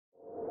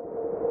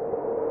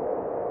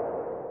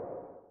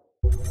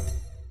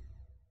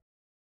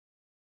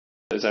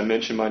As I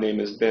mentioned, my name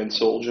is Ben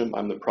Solhjem.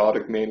 I'm the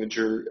product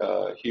manager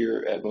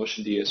here at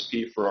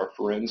MotionDSP for our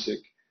forensic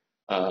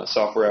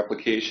software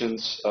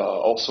applications.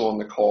 Also on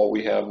the call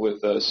we have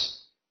with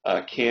us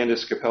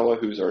Candace Capella,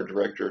 who's our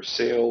director of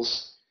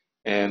sales,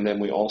 and then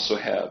we also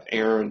have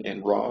Aaron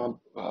and Rob,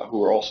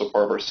 who are also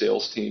part of our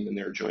sales team, and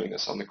they're joining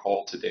us on the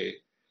call today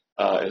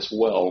as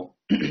well.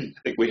 I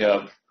think we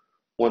have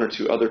one or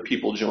two other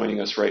people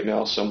joining us right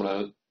now, so I'm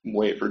going to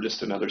wait for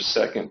just another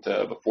second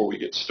before we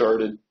get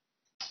started.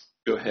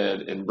 Go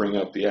ahead and bring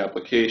up the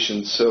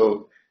application.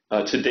 So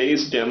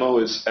today's demo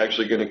is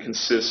actually going to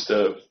consist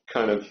of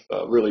kind of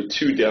really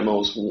two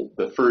demos,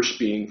 the first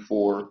being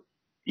for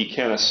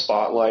Ikena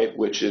Spotlight,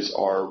 which is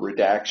our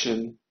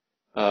redaction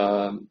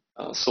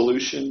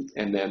solution,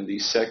 and then the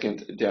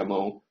second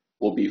demo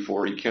will be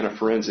for Ikena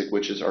Forensic,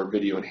 which is our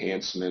video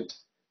enhancement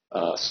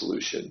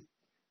solution.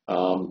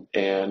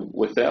 And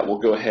with that, we'll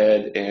go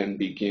ahead and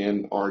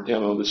begin our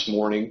demo this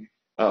morning.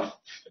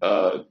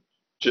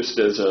 Just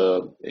as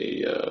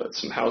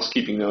some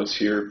housekeeping notes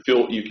here,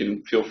 you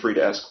can feel free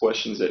to ask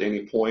questions at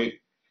any point.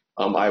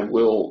 I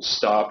will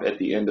stop at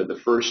the end of the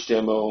first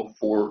demo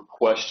for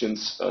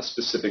questions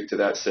specific to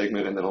that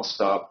segment, and then I'll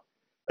stop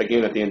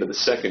again at the end of the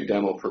second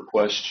demo for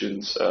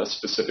questions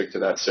specific to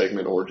that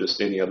segment or just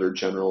any other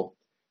general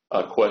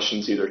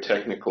questions, either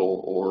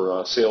technical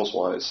or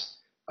sales-wise.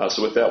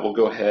 So with that, we'll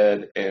go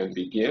ahead and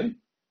begin.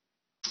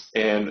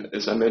 And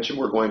as I mentioned,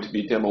 we're going to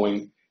be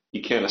demoing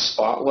Ikena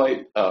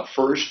Spotlight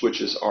first, which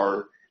is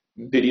our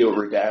video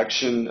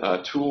redaction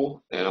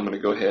tool, and I'm going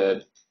to go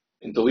ahead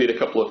and delete a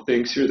couple of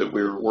things here that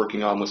we're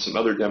working on with some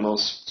other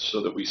demos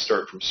so that we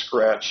start from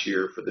scratch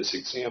here for this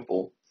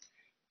example.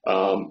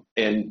 Both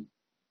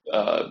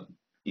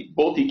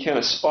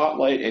Ikena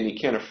Spotlight and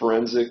Ikena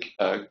Forensic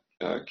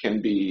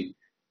can be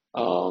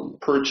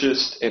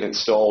purchased and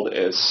installed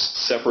as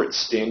separate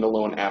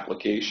standalone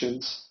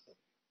applications.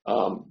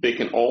 They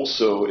can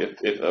also,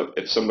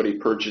 if somebody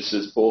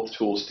purchases both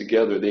tools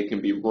together, they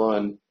can be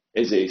run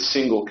as a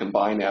single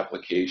combined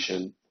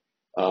application,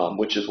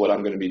 which is what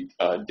I'm going to be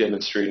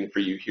demonstrating for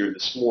you here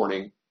this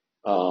morning.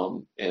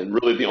 And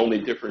really the only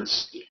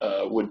difference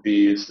would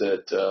be is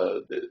that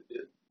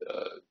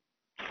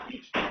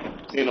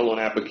standalone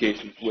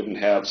applications wouldn't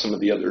have some of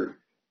the other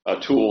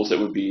tools that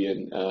would be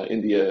in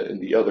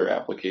the other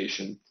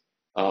application.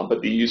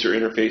 But the user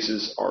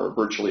interfaces are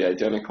virtually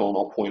identical, and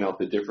I'll point out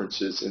the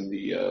differences in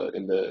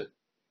the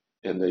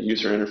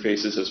user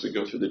interfaces as we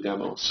go through the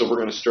demo. So we're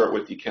going to start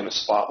with Ikena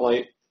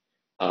Spotlight,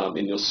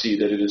 and you'll see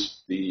that it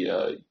is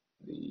the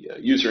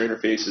user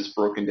interface is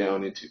broken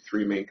down into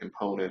three main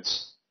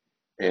components,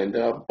 and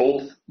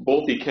both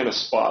Ikena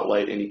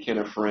Spotlight and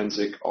Ikena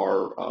Forensic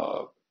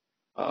are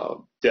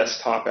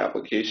desktop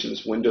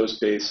applications,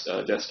 Windows-based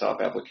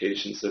desktop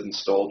applications that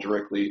install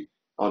directly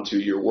onto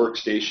your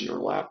workstation or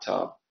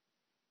laptop.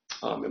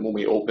 And when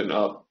we open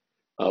up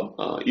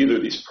either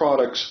of these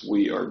products,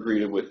 we are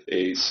greeted with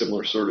a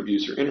similar sort of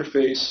user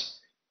interface,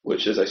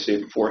 which, as I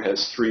stated before,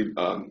 has three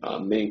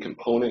main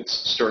components,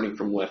 starting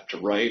from left to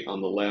right.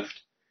 On the left,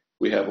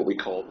 we have what we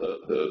call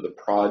the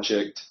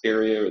project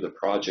area, or the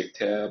project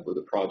tab, or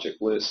the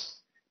project list.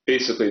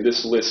 Basically,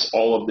 this lists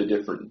all of the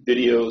different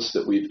videos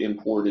that we've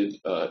imported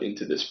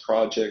into this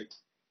project,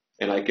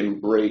 and I can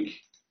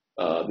break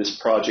this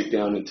project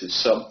down into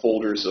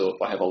subfolders. So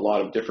if I have a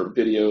lot of different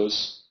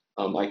videos,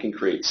 I can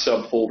create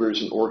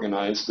subfolders and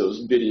organize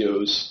those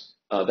videos.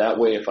 That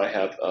way, if I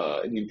have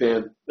an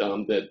event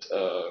that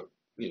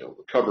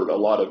covered a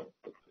lot of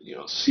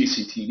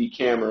CCTV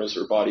cameras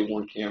or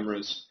body-worn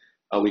cameras,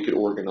 we could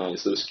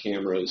organize those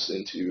cameras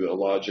into a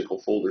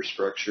logical folder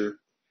structure.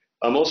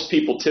 Most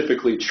people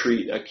typically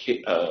treat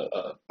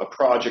a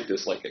project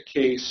as like a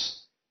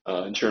case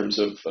in terms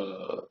of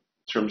the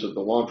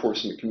law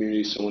enforcement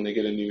community. So when they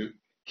get a new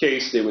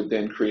case, they would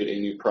then create a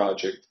new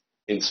project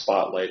in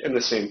Spotlight, and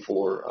the same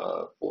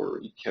for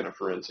Ikena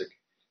Forensic.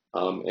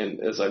 And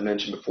as I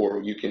mentioned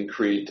before, you can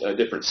create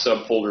different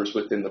subfolders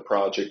within the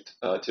project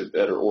to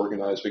better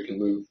organize. We can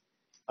move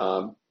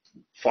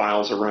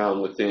files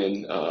around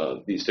within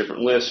these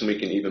different lists, and we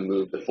can even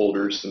move the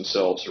folders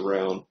themselves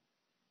around.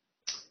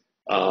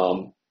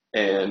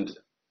 And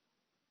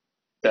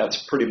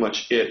that's pretty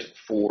much it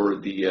for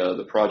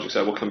the projects.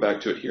 I will come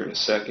back to it here in a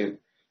second.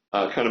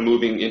 Kind of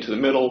moving into the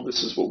middle,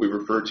 this is what we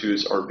refer to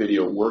as our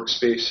video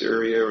workspace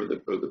area, or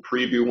the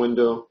preview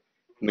window.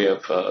 We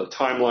have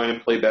timeline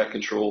and playback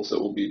controls that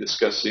we'll be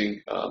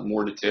discussing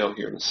more detail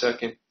here in a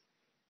second.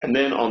 And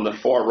then on the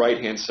far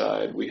right-hand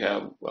side, we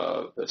have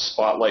the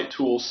Spotlight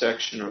Tools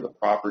section, or the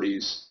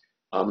properties.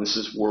 This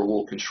is where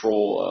we'll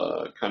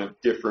control kind of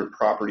different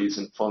properties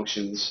and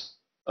functions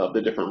of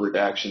the different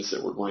redactions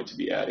that we're going to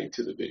be adding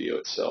to the video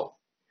itself.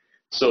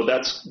 So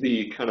that's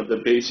the kind of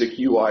the basic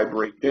UI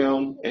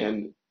breakdown,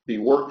 and the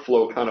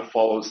workflow kind of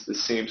follows the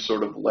same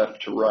sort of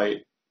left to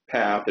right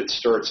path. It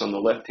starts on the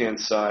left-hand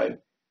side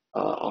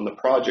on the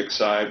project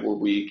side, where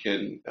we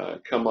can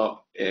come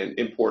up and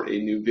import a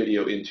new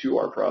video into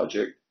our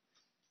project.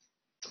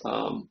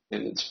 And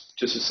it's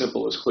just as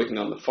simple as clicking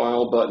on the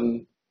File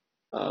button,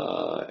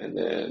 and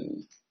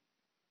then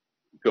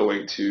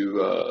going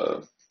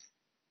to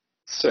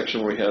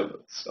section where we have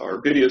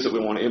our videos that we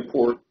want to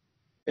import,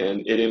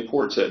 and it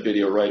imports that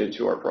video right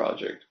into our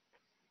project.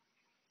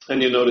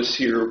 And you'll notice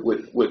here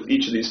with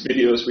each of these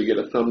videos we get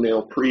a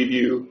thumbnail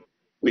preview,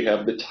 we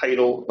have the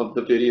title of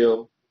the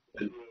video,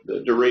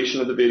 the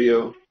duration of the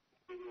video,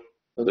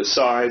 the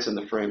size, and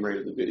the frame rate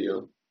of the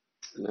video.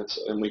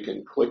 And we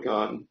can click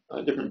on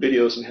different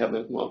videos and have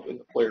them come up in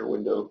the player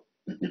window.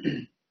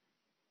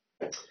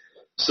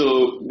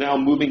 So now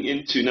moving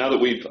into, now that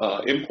we've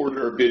imported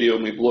our video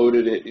and we've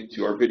loaded it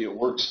into our video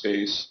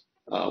workspace,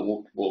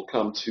 we'll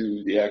come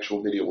to the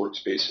actual video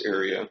workspace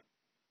area.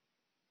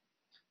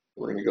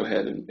 We're going to go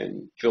ahead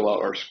and fill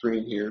out our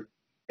screen here.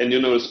 And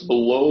you'll notice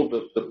below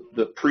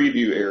the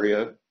preview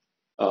area,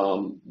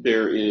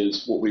 there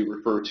is what we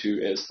refer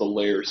to as the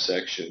layer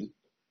section.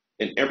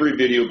 And every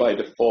video by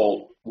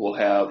default will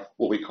have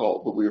what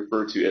we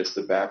refer to as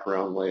the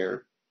background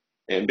layer.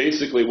 And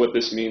basically what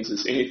this means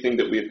is anything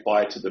that we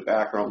apply to the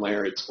background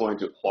layer, it's going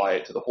to apply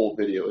it to the whole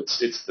video.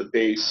 It's the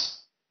base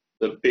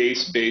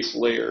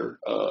layer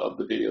of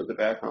the video, the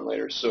background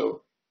layer.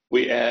 So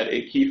we add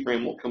a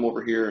keyframe, we'll come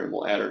over here and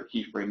we'll add our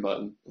keyframe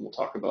button, and we'll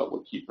talk about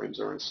what keyframes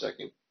are in a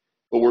second.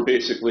 But we're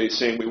basically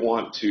saying we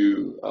want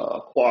to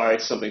apply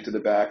something to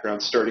the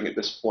background starting at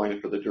this point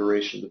for the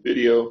duration of the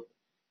video,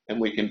 and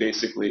we can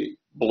basically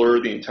blur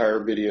the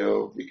entire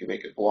video, we can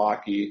make it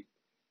blocky,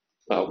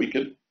 we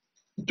could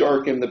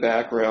darken the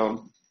background,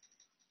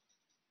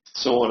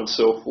 so on and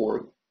so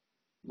forth.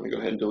 I'm going to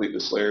go ahead and delete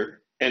this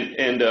layer.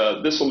 And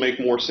this will make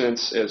more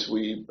sense as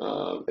we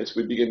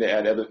begin to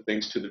add other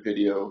things to the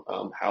video,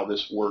 how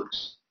this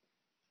works.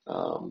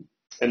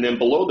 And then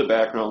below the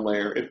background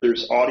layer, if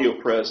there's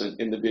audio present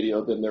in the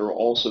video, then there will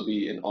also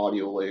be an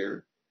audio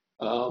layer.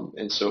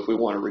 And so if we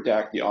want to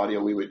redact the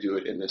audio, we would do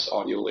it in this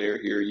audio layer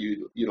here,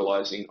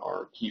 utilizing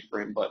our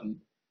keyframe button.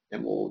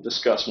 And we'll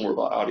discuss more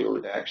about audio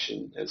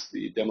redaction as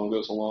the demo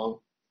goes along.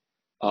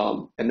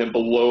 And then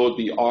below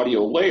the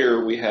audio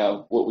layer, we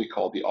have what we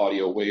call the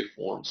audio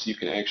waveform. So you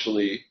can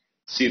actually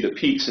see the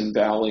peaks and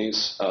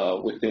valleys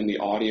within the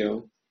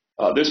audio.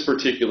 This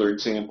particular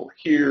example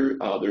here,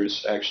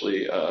 there's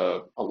actually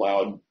a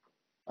loud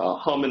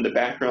hum in the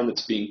background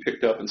that's being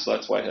picked up, and so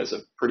that's why it has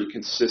a pretty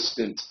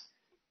consistent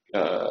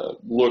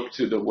look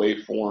to the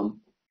waveform.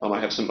 I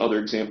have some other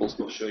examples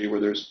to show you where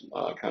there's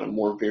kind of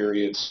more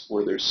variance,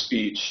 where there's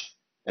speech,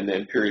 and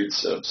then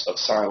periods of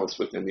silence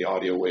within the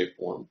audio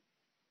waveform.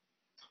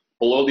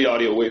 Below the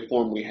audio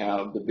waveform, we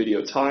have the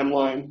video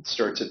timeline. It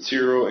starts at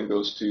 0 and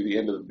goes to the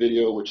end of the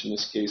video, which in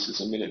this case is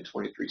 1 minute and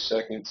 23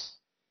 seconds.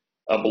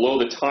 Below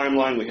the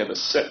timeline, we have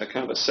a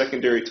kind of a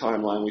secondary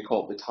timeline. We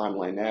call it the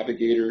timeline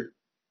navigator.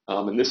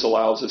 And this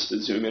allows us to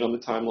zoom in on the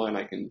timeline.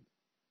 I can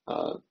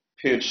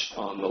pinch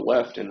on the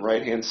left and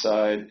right-hand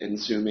side and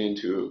zoom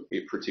into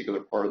a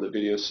particular part of the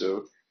video.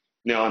 So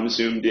now I'm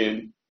zoomed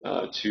in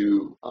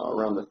to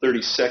around the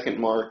 30-second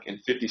mark and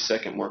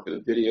 50-second mark of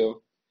the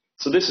video.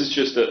 So this is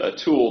just a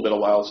tool that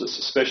allows us,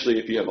 especially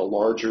if you have a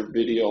larger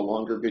video, a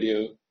longer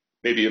video,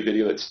 maybe a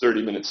video that's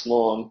 30 minutes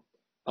long,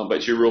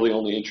 but you're really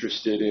only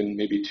interested in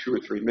maybe 2 or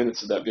 3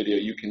 minutes of that video,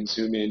 you can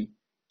zoom in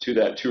to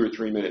that 2 or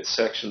 3 minute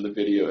section of the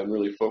video and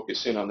really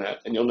focus in on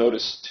that. And you'll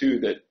notice too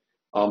that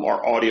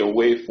our audio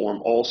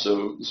waveform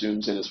also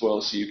zooms in as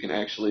well, so you can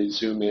actually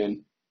zoom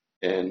in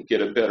and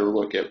get a better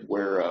look at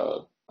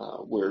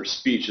where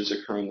speech is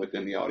occurring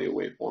within the audio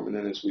waveform. And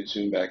then as we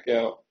zoom back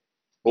out,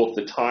 both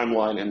the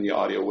timeline and the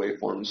audio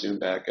waveform zoom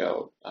back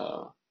out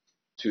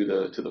to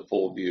the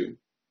full view.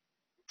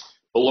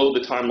 Below the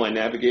timeline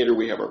navigator,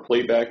 we have our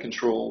playback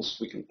controls.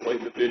 We can play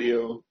the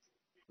video,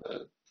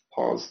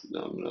 pause,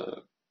 I'm going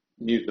to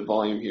mute the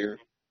volume here.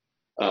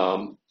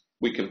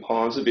 We can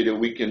pause the video.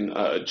 We can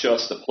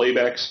adjust the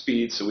playback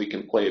speed, so we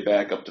can play it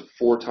back up to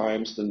 4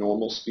 times the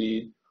normal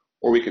speed,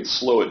 or we can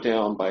slow it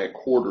down by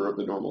 1/4 of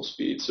the normal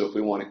speed. So if we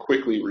want to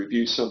quickly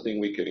review something,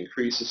 we could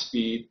increase the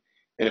speed.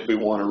 And if we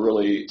want to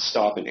really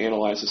stop and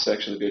analyze a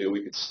section of the video,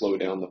 we could slow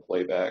down the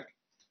playback.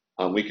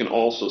 We can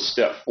also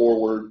step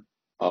forward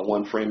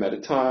 1 frame at a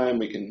time.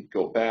 We can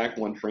go back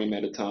 1 frame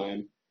at a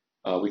time.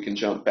 We can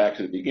jump back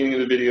to the beginning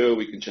of the video.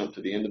 We can jump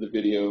to the end of the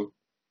video.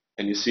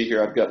 And you see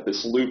here I've got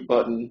this loop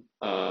button.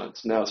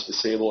 Now it's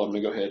disabled. I'm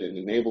going to go ahead and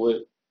enable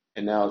it.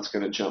 And now it's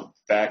going to jump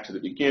back to the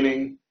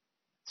beginning.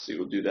 So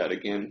we'll do that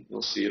again.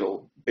 You'll see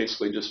it'll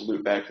basically just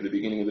loop back to the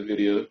beginning of the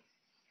video.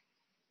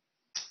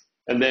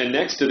 And then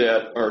next to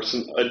that are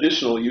some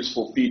additional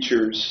useful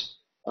features.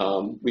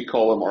 We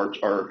call them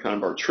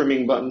our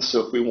trimming buttons.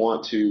 So if we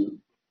want to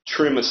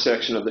trim a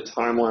section of the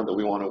timeline that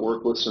we want to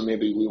work with, so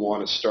maybe we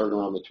want to start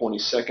around the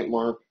 20-second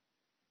mark,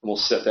 and we'll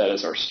set that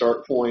as our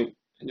start point.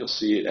 And you'll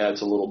see it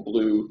adds a little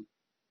blue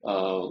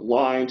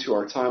line to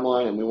our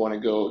timeline, and we want to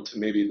go to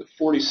maybe the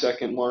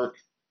 40-second mark.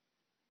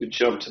 We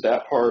jump to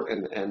that part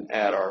and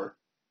add our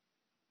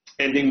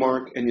ending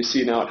mark, and you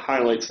see now it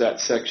highlights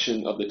that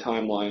section of the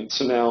timeline.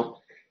 So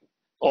now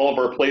all of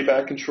our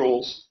playback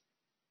controls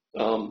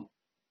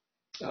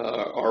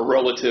are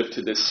relative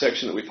to this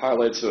section that we've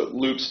highlighted, so it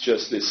loops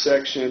just this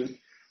section.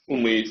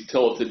 When we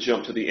tell it to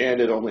jump to the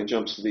end, it only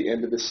jumps to the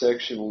end of the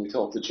section. When we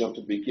tell it to jump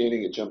to the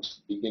beginning, it jumps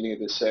to the beginning of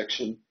the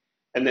section.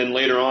 And then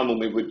later on, when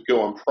we would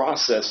go and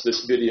process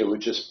this video, it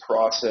would just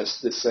process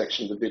this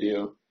section of the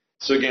video.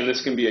 So again,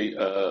 this can be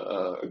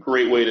a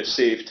great way to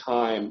save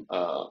time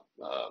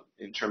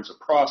in terms of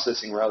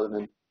processing. Rather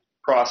than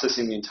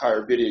processing the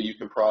entire video, you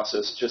can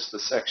process just the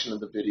section of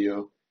the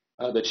video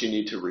that you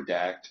need to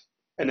redact.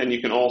 And then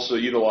you can also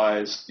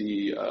utilize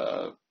the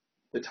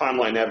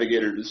timeline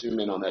navigator to zoom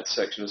in on that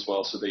section as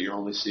well, so that you're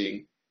only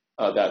seeing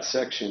that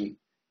section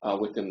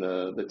within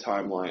the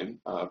timeline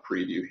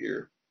preview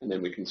here. And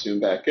then we can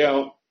zoom back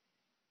out.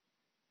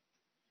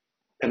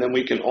 And then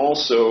we can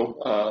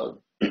also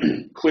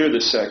clear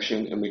this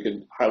section, and we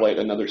could highlight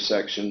another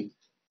section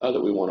that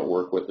we want to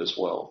work with as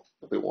well,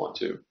 if we want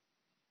to.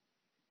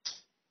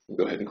 We'll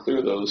go ahead and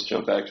clear those,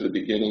 jump back to the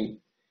beginning.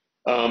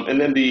 And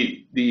then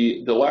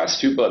the last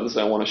two buttons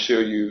I want to show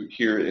you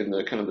here in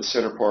the kind of the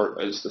center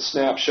part is the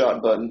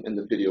snapshot button and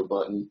the video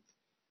button.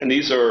 And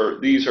these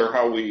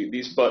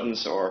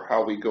buttons are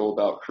how we go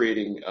about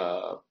creating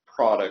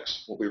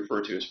products, what we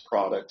refer to as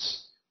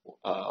products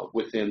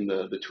within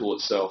the tool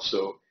itself.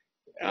 So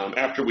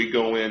after we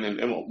go in, and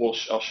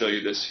I'll show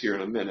you this here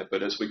in a minute,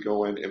 but as we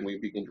go in and we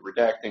begin to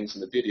redact things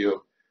in the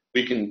video,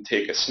 we can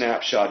take a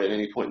snapshot at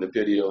any point in the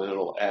video, and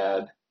it'll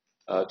add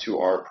to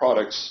our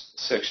products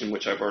section,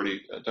 which I've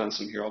already done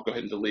some here. I'll go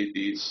ahead and delete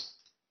these,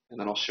 and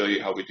then I'll show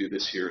you how we do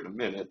this here in a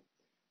minute.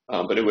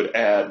 But it would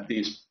add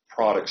these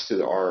products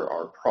to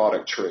our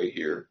product tray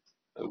here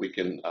that we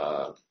can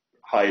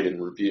hide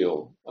and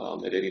reveal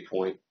at any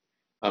point.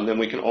 Then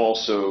we can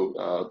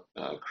also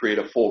create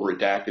a full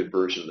redacted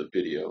version of the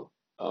video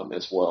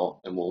as well,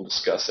 and we'll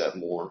discuss that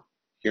more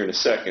here in a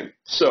second.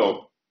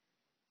 So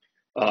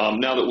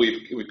now that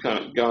we've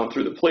kind of gone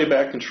through the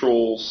playback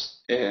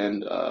controls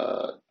and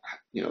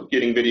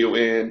getting video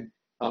in,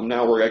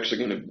 now we're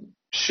actually going to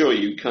show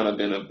you kind of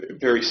in a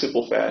very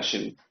simple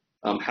fashion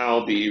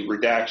how the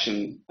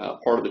redaction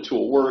part of the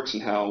tool works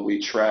and how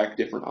we track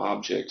different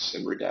objects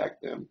and redact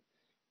them.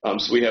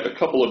 So we have a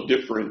couple of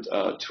different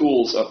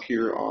tools up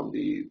here on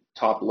the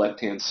top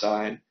left-hand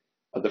side.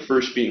 The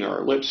first being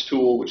our ellipse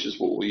tool, which is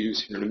what we'll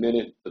use here in a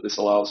minute, but this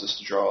allows us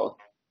to draw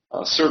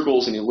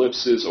circles and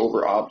ellipses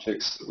over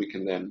objects that we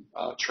can then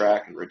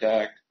track and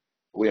redact.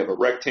 We have a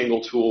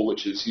rectangle tool,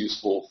 which is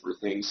useful for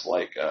things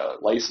like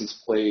license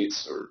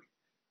plates or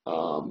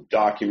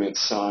document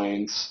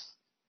signs.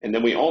 And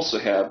then we also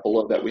have,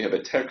 below that, we have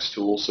a text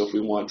tool. So if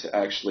we want to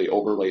actually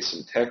overlay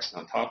some text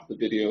on top of the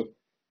video,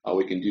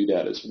 we can do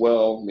that as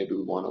well. Maybe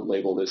we want to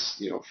label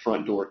this,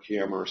 front door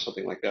camera or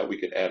something like that. We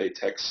could add a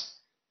text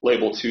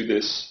label to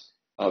this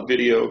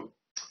video.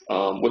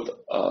 With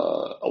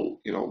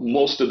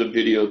most of the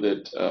video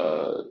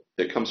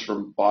that comes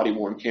from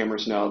body-worn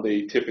cameras now,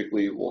 they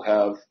typically will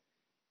have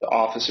the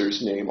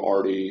officer's name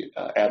already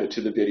added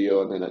to the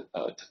video, and then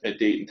a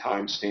date and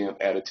time stamp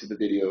added to the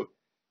video.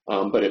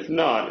 But if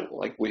not,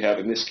 like we have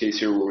in this case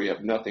here where we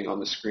have nothing on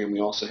the screen, we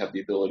also have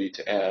the ability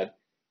to add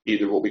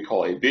either what we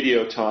call a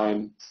video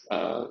time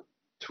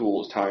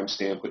tool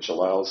timestamp, which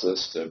allows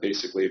us to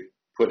basically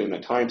put in a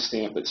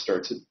timestamp that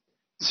starts at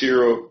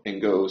 0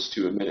 and goes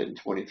to 1 minute and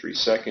 23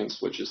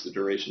 seconds, which is the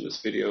duration of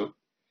this video.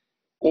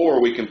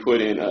 Or we can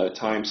put in a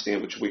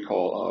timestamp, which we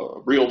call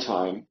a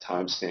real-time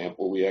timestamp,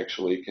 where we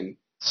actually can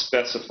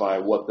specify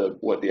what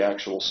the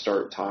actual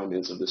start time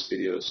is of this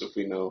video. So if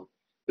we know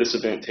this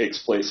event takes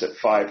place at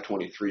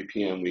 5:23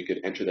 p.m., we could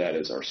enter that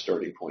as our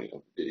starting point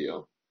of the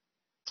video.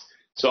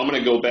 So I'm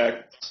going to go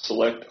back,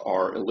 select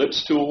our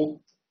ellipse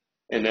tool,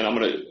 and then I'm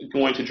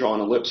going to draw an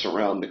ellipse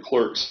around the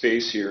clerk's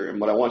face here. And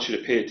what I want you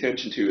to pay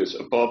attention to is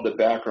above the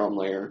background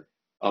layer,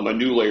 a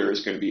new layer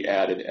is going to be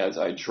added as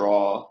I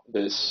draw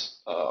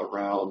this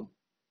around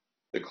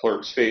the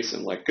clerk's face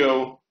and let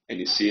go. And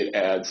you see it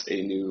adds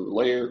a new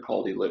layer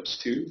called Ellipse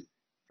 2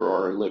 for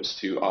our Ellipse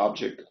 2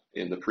 object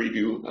in the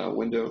preview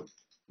window.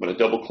 I'm going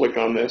to double click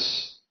on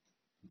this.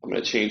 I'm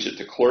going to change it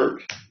to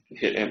clerk,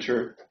 hit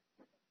enter.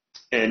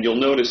 And you'll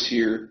notice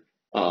here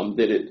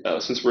that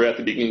since we're at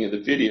the beginning of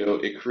the video,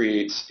 it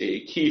creates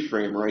a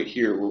keyframe right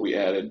here where we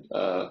added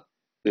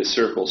this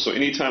circle. So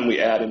anytime we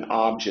add an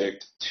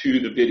object to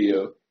the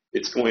video,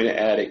 it's going to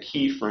add a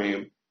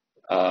keyframe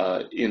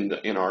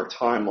in our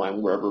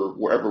timeline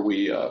wherever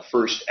we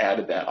first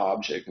added that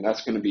object, and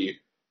that's going to be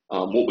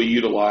what we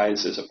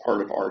utilize as a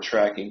part of our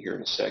tracking here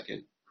in a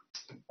second.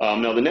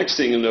 Now the next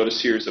thing you'll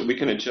notice here is that we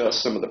can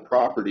adjust some of the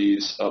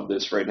properties of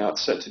this. Right now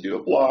it's set to do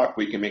a block.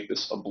 We can make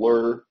this a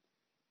blur.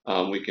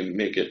 We can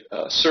make it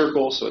a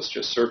circle, so it's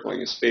just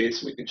circling a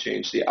space. We can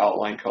change the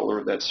outline color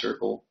of that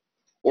circle,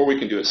 or we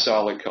can do a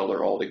solid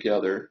color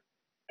altogether.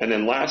 And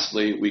then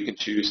lastly, we can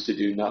choose to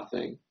do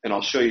nothing. And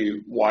I'll show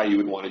you why you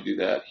would want to do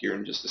that here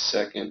in just a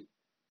second.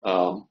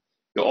 You'll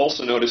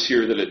also notice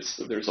here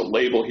that there's a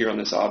label here on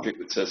this object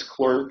that says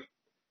clerk.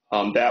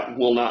 That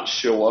will not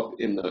show up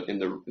in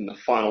the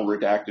final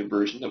redacted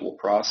version that we'll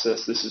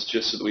process. This is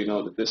just so that we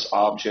know that this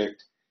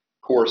object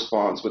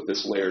corresponds with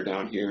this layer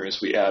down here. As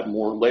we add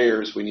more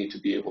layers, we need to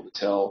be able to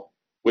tell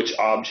which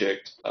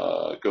object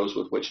goes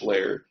with which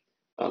layer.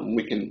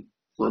 We can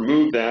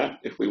remove that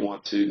if we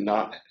want to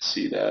not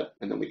see that,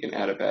 and then we can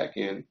add it back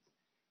in.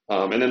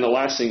 And then the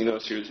last thing you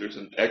notice here is there's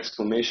an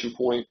exclamation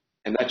point,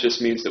 and that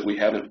just means that we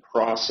haven't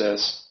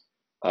processed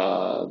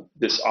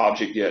this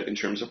object yet in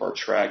terms of our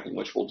tracking,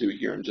 which we'll do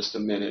here in just a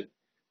minute.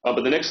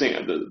 But the next thing,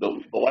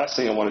 the last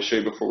thing I want to show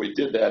you before we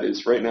did that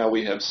is right now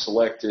we have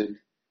selected,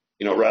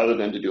 rather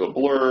than to do a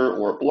blur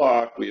or a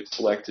block, we have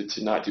selected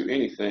to not do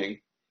anything.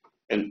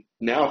 And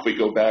now if we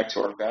go back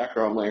to our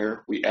background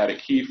layer, we add a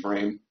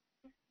keyframe,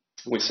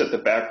 we set the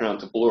background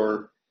to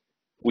blur,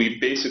 we've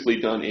basically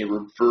done a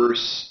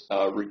reverse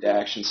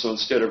redaction. So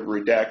instead of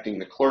redacting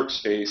the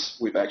clerk's face,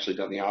 we've actually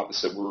done the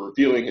opposite. We're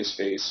revealing his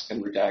face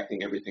and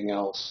redacting everything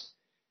else.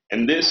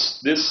 And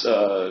this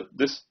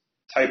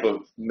type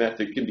of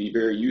method can be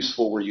very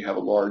useful where you have a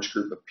large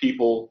group of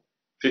people,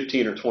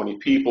 15 or 20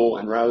 people,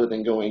 and rather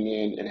than going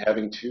in and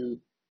having to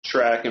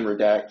track and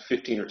redact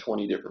 15 or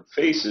 20 different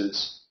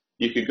faces,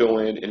 you could go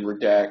in and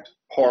redact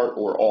part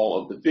or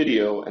all of the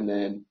video, and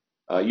then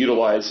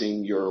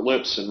utilizing your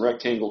ellipse and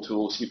rectangle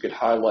tools, you could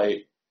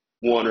highlight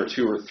 1 or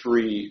 2 or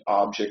 3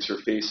 objects or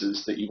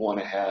faces that you want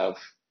to have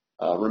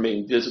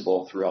remain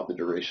visible throughout the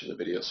duration of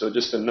the video. So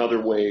just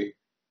another way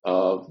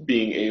of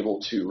being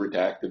able to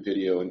redact the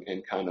video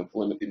and kind of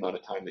limit the amount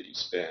of time that you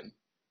spend.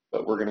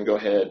 But we're going to go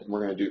ahead and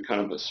we're going to do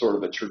kind of a sort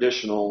of a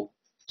traditional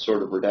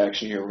sort of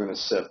redaction here. We're going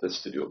to set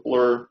this to do a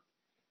blur.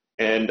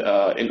 And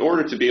in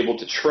order to be able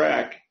to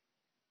track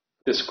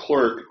this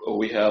clerk,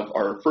 we have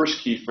our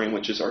first keyframe,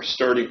 which is our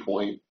starting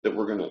point that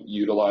we're going to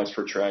utilize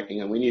for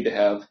tracking, and we need to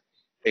have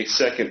a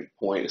second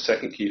point, a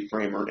second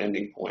keyframe or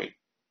ending point.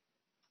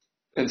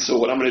 And so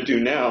what I'm going to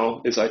do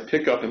now is I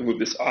pick up and move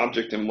this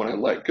object, and when I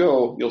let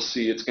go, you'll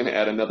see it's going to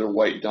add another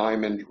white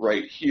diamond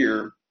right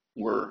here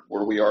where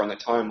we are on the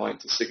timeline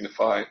to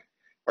signify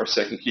our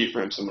second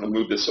keyframe. So I'm going to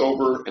move this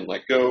over and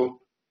let go,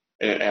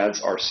 and it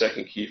adds our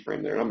second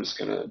keyframe there. And I'm just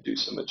going to do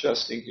some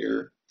adjusting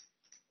here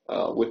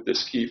with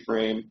this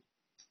keyframe,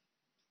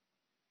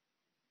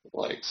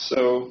 like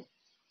so.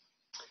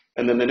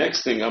 And then the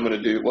next thing I'm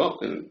going to do, well,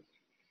 and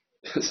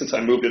since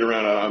I moved it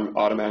around, I'm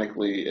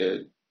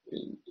automatically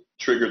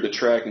triggered the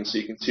tracking. So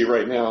you can see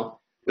right now,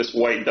 this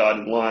white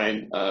dotted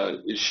line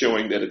is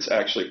showing that it's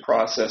actually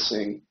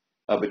processing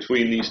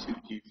between these two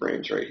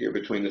keyframes right here,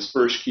 between this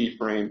first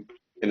keyframe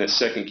and the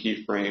second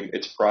keyframe.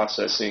 It's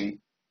processing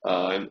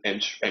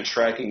and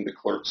tracking the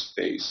clerk's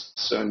face.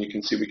 So, and you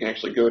can see we can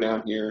actually go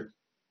down here,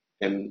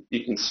 and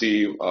you can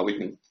see we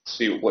can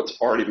see what's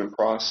already been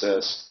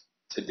processed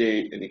to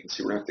date, and you can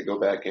see we're going to have to go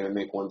back in and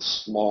make one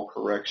small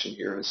correction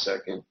here in a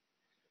second.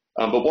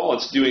 But while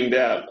it's doing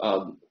that,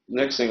 the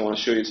next thing I want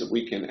to show you is that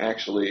we can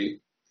actually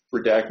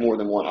redact more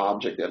than one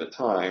object at a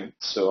time.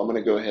 So I'm going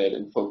to go ahead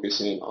and focus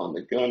in on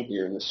the gun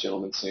here in this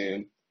gentleman's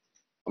hand.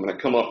 I'm going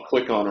to come up,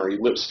 click on our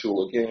ellipse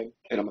tool again,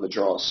 and I'm going to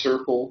draw a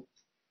circle.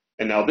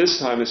 And now this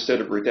time, instead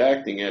of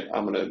redacting it,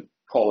 I'm going to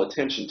call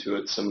attention to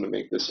it. So I'm going to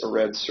make this a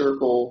red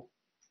circle,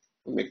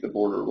 and make the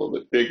border a little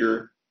bit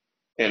bigger.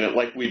 And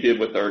like we did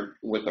with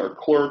our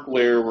clerk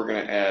layer, we're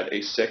going to add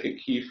a second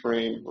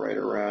keyframe right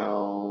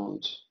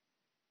around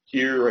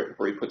here, right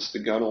before he puts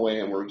the gun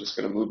away, and we're just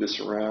going to move this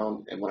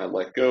around. And when I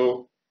let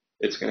go,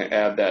 it's going to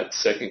add that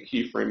second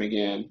keyframe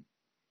again.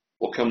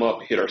 We'll come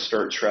up, hit our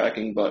Start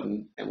Tracking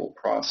button, and we'll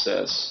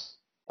process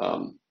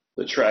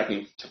the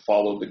tracking to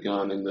follow the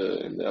gun in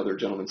the other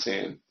gentleman's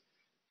hand.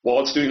 While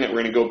it's doing that,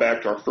 we're going to go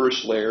back to our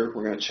first layer.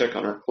 We're going to check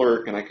on our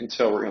clerk, and I can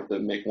tell we're going to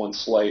have to make one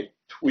slight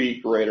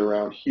tweak right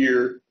around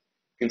here.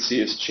 You can see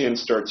his chin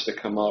starts to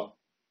come up,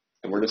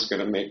 and we're just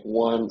going to make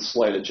one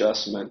slight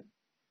adjustment.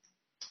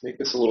 Make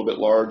this a little bit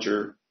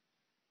larger,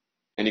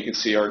 and you can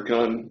see our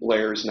gun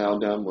layer is now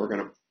done. We're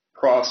going to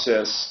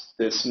process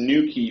this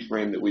new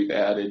keyframe that we've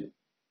added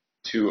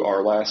to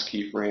our last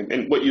keyframe.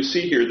 And what you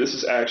see here, this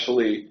is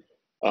actually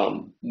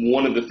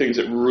one of the things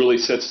that really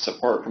sets us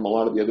apart from a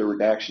lot of the other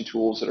redaction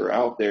tools that are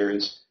out there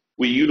is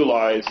we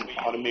utilize an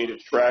automated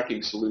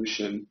tracking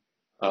solution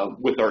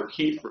with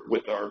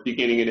our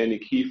beginning and ending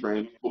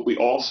keyframe, but we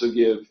also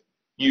give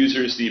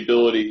users the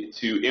ability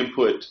to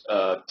input,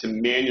 to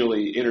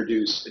manually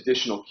introduce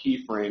additional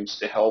keyframes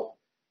to help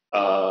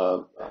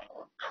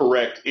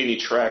correct any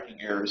tracking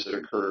errors that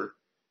occur.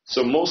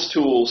 So most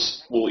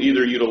tools will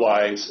either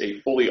utilize a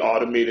fully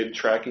automated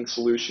tracking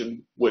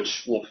solution,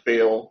 which will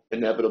fail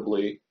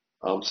inevitably,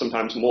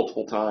 sometimes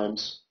multiple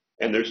times,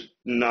 and there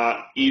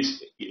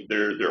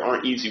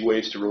aren't easy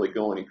ways to really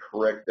go in and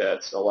correct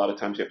that. So a lot of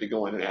times you have to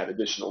go in and add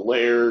additional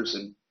layers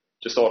and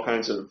just all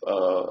kinds of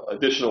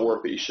additional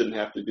work that you shouldn't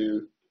have to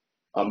do.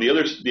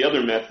 The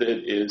other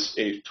method is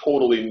a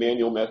totally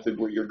manual method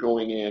where you're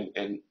going in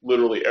and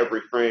literally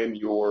every frame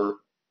you're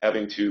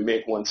having to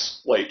make one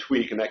slight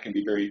tweak, and that can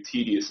be very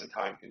tedious and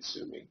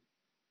time-consuming.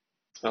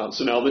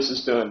 So now this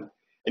is done,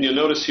 and you'll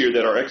notice here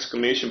that our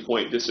exclamation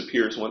point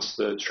disappears once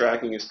the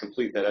tracking is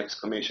complete. That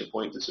exclamation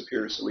point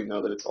disappears, so we know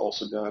that it's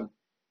also done.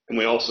 And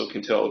we also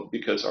can tell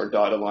because our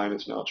dotted line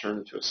is now turned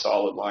into a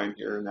solid line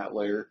here in that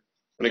layer.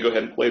 I'm going to go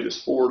ahead and play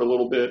this forward a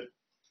little bit,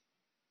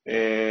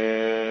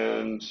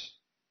 and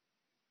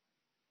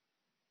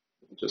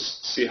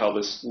just see how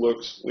this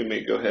looks. We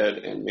may go ahead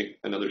and make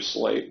another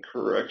slight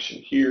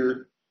correction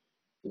here.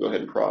 We'll go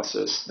ahead and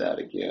process that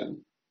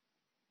again.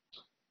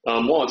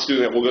 While it's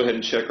doing that, we'll go ahead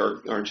and check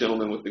our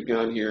gentleman with the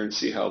gun here and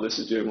see how this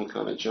is doing. We'll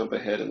kind of jump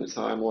ahead in the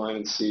timeline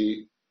and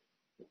see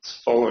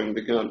it's following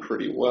the gun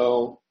pretty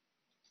well.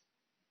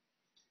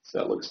 So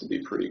that looks to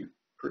be pretty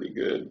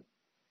good.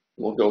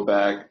 We'll go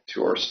back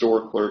to our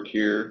store clerk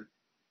here.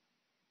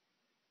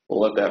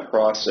 We'll let that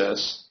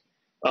process.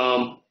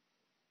 We'll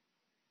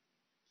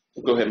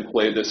go ahead and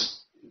play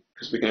this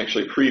because we can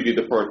actually preview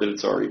the part that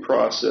it's already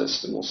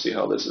processed, and we'll see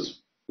how this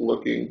is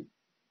looking.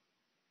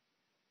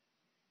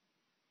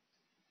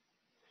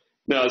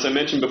 Now, as I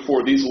mentioned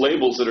before, these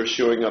labels that are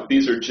showing up,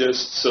 these are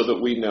just so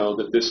that we know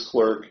that this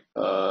clerk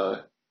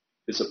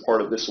is a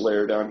part of this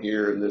layer down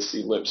here, and this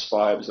ellipse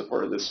 5 is a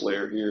part of this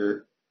layer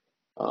here.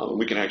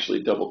 We can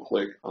actually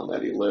double-click on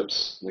that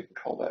ellipse, and we can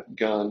call that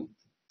gun,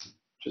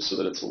 just so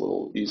that it's a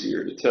little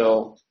easier to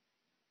tell.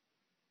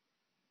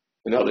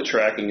 And now the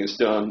tracking is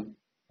done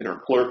in our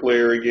clerk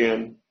layer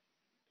again,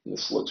 and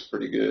this looks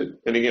pretty good.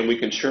 And again, we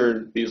can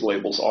turn these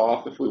labels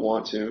off if we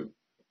want to.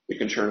 We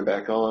can turn them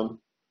back on.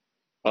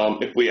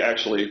 If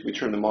we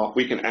turn them off,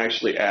 we can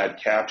actually add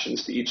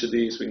captions to each of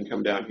these. We can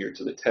come down here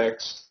to the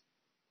text,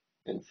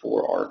 and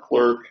for our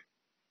clerk,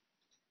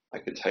 I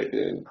could type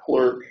in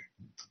clerk,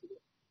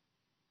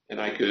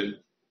 and I could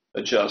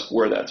adjust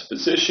where that's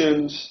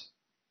positioned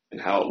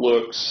and how it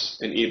looks,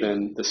 and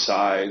even the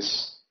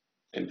size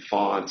and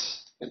font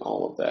and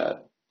all of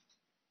that.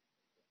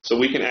 So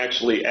we can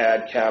actually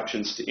add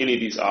captions to any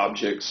of these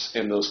objects,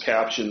 and those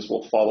captions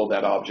will follow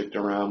that object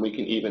around. We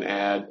can even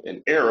add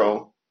an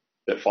arrow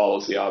that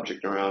follows the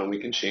object around, and we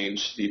can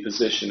change the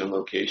position and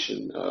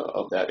location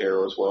of that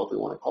arrow as well if we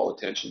want to call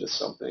attention to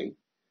something.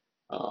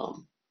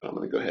 I'm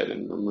going to go ahead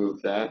and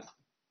remove that.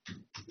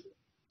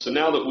 So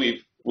now that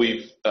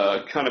we've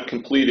kind of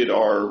completed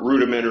our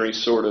rudimentary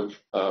sort of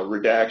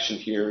redaction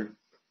here,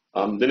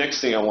 the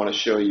next thing I want to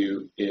show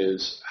you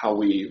is how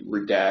we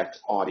redact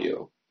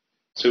audio.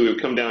 So we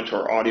would come down to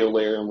our audio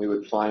layer, and we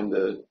would find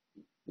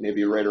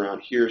maybe right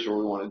around here is where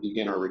we want to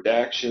begin our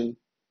redaction.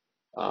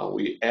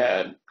 We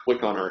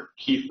click on our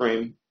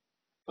keyframe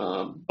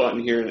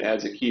button here, and it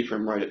adds a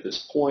keyframe right at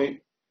this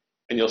point.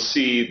 And you'll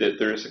see that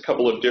there's a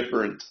couple of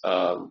different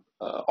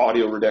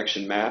audio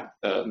redaction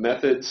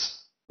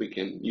methods. We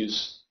can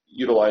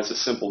utilize a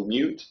simple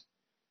mute.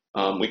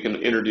 We can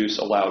introduce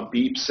a loud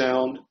beep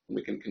sound.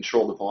 We can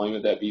control the volume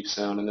of that beep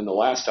sound. And then the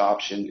last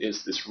option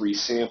is this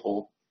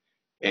resample.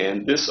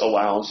 And this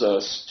allows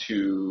us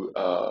to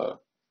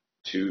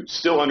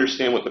still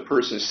understand what the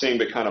person is saying,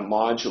 but kind of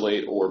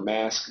modulate or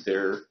mask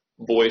their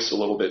voice a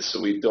little bit, so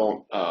we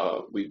don't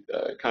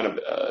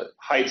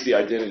hides the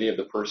identity of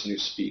the person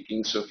who's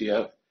speaking. So if you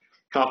have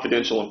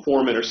confidential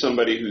informant or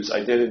somebody whose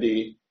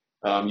identity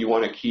you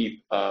want to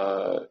keep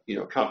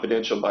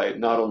confidential by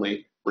not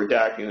only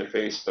redacting their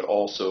face but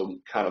also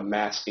kind of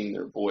masking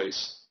their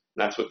voice,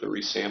 and that's what the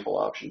resample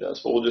option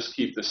does. But we'll just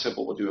keep this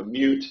simple. We'll do a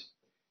mute,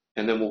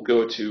 and then we'll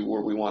go to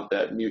where we want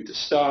that mute to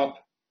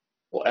stop.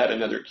 We'll add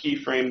another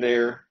keyframe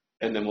there,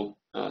 and then we'll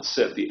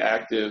set the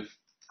active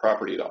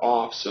property to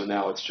off, so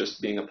now it's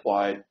just being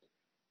applied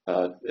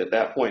at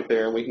that point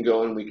there. And we can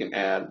go and we can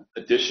add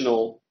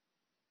additional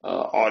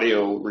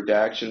audio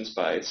redactions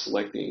by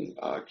selecting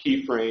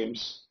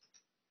keyframes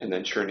and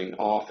then turning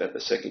off at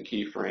the second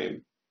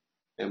keyframe.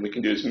 And we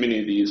can do as many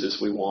of these as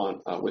we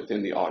want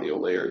within the audio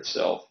layer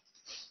itself.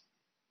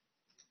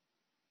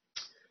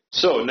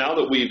 So now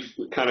that we've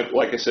kind of,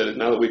 like I said,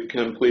 now that we've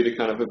completed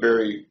kind of a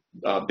very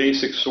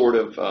basic sort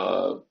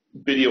of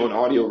video and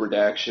audio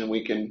redaction,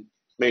 we can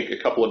make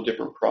a couple of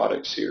different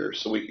products here.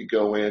 So we could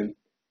go in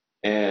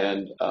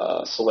and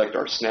select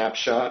our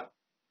snapshot,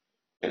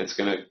 and it's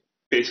going to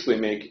basically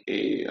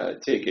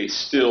take a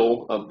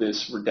still of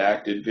this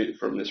redacted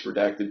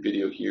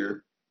video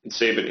here and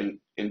save it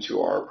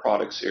into our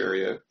products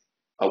area.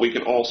 We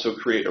can also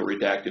create a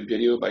redacted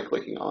video by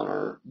clicking on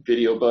our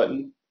video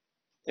button,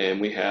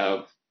 and we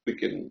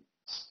can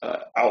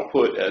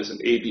output as an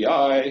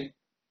AVI,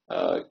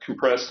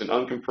 compressed and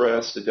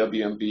uncompressed, a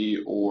WMV,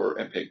 or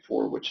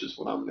MPEG-4, which is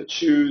what I'm going to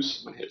choose.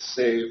 I'm going to hit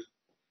save,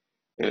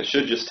 and it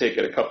should just take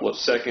it a couple of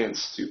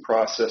seconds to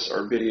process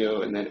our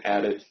video and then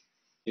add it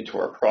into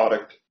our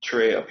product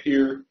tray up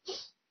here.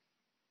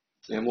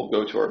 And we'll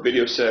go to our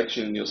video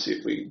section, and you'll see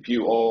if we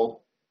view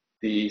all.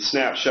 The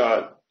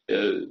snapshot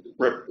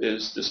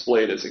is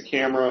displayed as a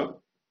camera.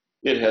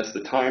 It has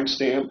the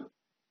timestamp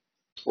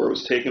where it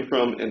was taken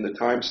from, and the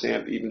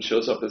timestamp even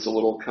shows up as a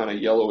little kind of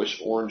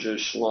yellowish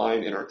orangish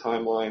line in our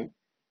timeline.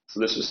 So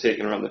this was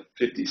taken around the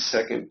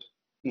 50-second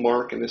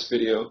mark in this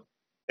video.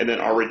 And then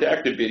our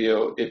redacted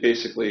video,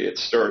 it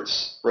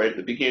starts right at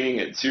the beginning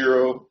at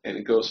 0, and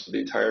it goes for the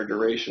entire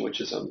duration,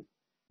 which is a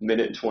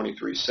minute and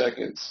 23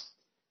 seconds.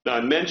 Now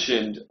I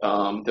mentioned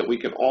that we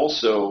can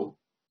also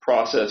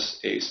process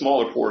a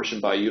smaller portion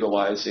by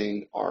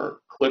utilizing our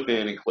clip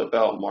in and clip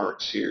out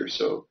marks here.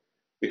 So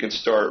we can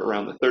start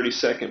around the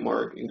 30-second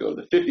mark and go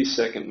to the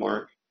 50-second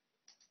mark.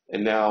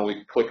 And now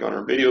we click on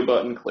our video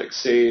button, click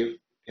save,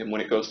 and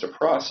when it goes to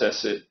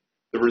process it,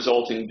 the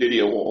resulting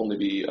video will only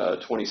be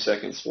 20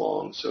 seconds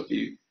long. So if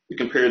we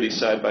compare these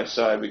side by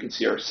side, we can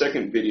see our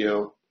second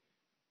video,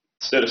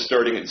 instead of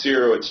starting at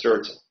 0, it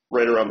starts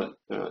right around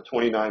the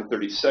 29,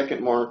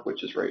 30-second mark,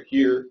 which is right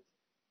here,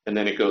 and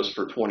then it goes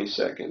for 20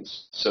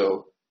 seconds.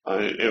 So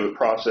it would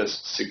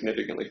process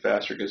significantly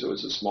faster because it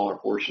was a smaller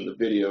portion of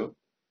the video.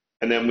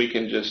 And then we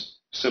can just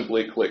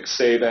simply click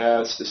Save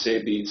As to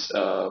save these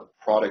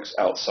products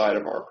outside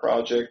of our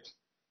project.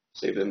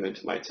 Save them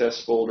into my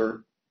test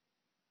folder.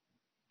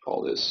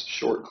 Call this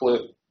short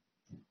clip.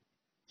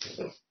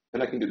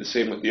 And I can do the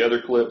same with the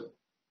other clip.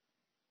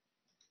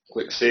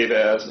 Click Save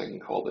As, and I can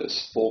call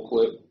this full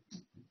clip.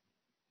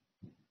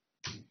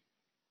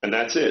 And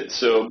that's it.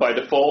 So by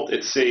default,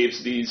 it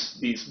saves these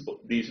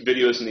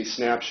videos and these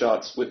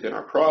snapshots within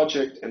our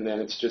project, and then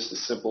it's just as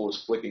simple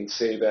as clicking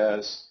Save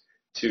As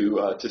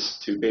to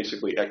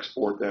basically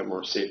export them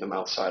or save them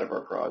outside of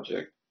our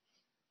project.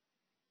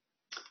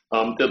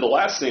 The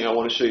last thing I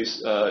want to show you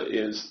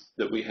is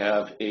that we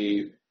have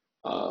a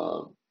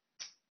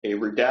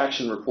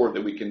redaction report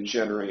that we can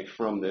generate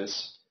from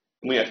this.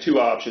 And we have two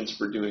options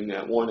for doing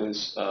that. One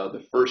is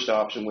the first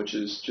option, which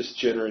is just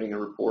generating a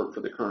report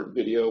for the current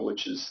video,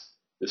 which is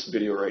this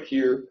video right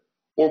here,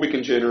 or we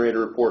can generate a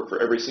report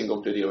for every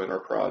single video in our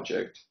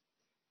project.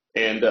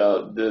 And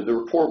the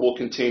report will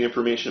contain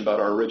information about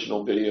our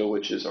original video,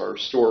 which is our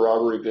store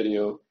robbery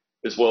video,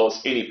 as well as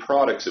any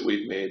products that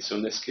we've made. So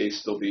in this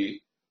case, there'll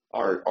be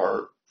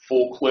our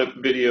full clip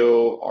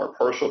video, our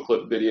partial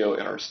clip video,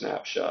 and our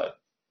snapshot.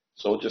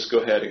 So we'll just go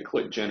ahead and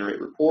click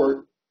Generate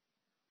Report.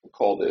 We'll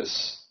call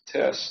this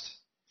Test.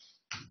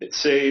 Hit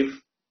Save.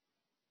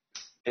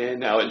 And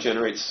now it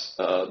generates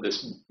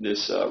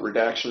this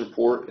redaction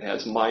report. It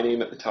has my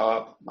name at the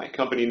top, my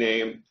company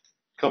name,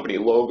 company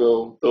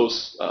logo.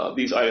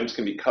 These items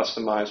can be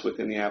customized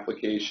within the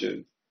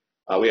application.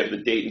 We have the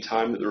date and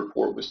time that the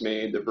report was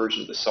made, the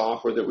version of the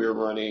software that we were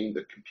running,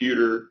 the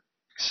computer,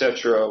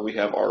 etc. We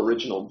have our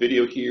original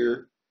video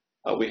here.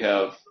 We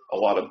have a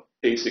lot of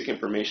basic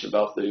information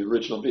about the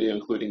original video,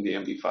 including the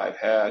MD5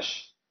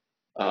 hash.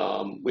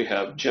 We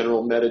have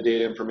general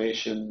metadata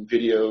information,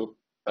 video,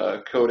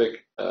 codec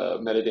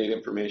metadata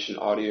information,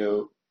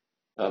 audio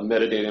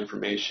metadata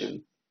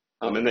information.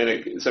 And then,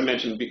 as I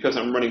mentioned, because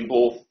I'm running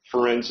both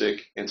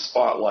Forensic and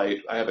Spotlight,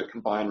 I have a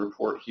combined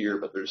report here,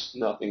 but there's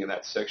nothing in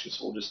that section,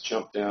 so we'll just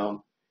jump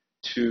down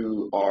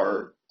to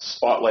our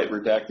Spotlight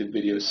redacted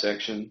video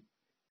section.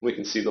 We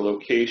can see the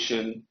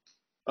location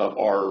of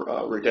our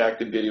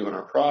redacted video in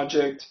our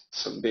project,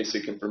 some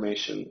basic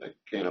information,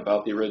 again,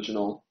 about the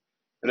original.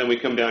 And then we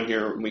come down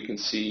here and we can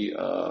see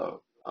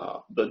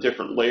the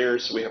different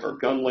layers. So we have our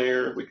gun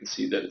layer. We can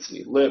see that it's an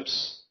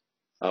ellipse.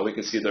 We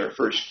can see that our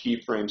first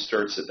keyframe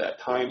starts at that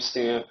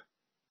timestamp.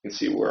 We can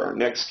see where our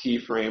next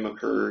keyframe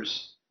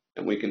occurs.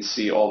 And we can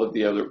see all of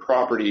the other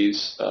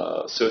properties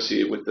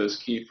associated with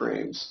those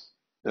keyframes.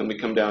 Then we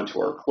come down to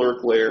our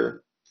clerk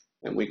layer,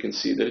 and we can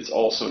see that it's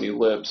also an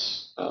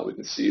ellipse. We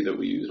can see that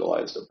we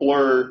utilized a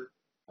blur.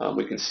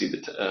 We can see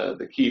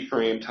the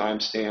keyframe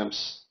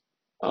timestamps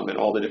and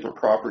all the different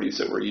properties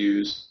that were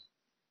used.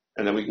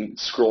 And then we can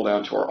scroll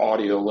down to our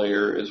audio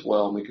layer as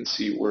well, and we can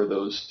see where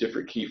those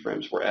different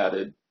keyframes were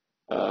added.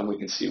 We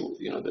can see,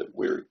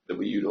 that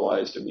we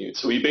utilized a mute.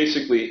 So we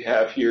basically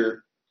have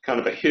here kind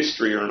of a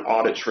history or an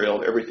audit trail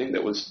of everything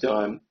that was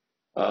done,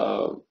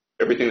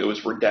 everything that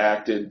was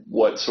redacted,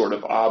 what sort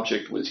of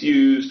object was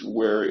used,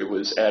 where it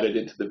was added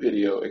into the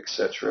video,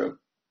 etc.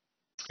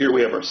 Here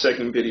we have our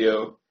second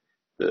video,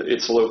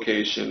 its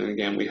location, and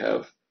again we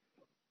have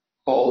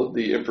all of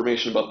the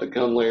information about the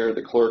gun layer,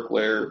 the clerk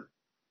layer,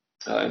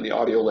 and the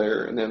audio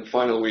layer. And then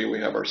finally we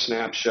have our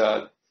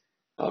snapshot,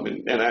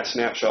 and that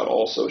snapshot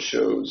also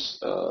shows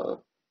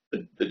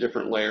the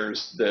different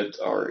layers that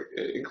are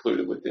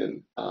included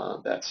within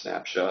that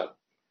snapshot.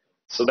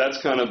 So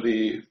that's kind of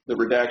the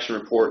redaction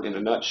report in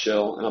a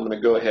nutshell, and I'm going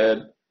to go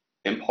ahead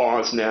and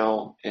pause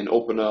now and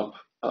open up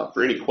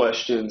for any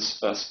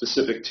questions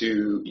specific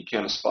to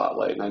Ikena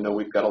Spotlight. And I know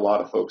we've got a lot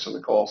of folks on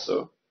the call,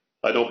 so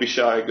don't be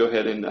shy. Go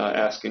ahead and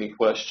ask any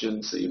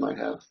questions that you might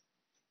have.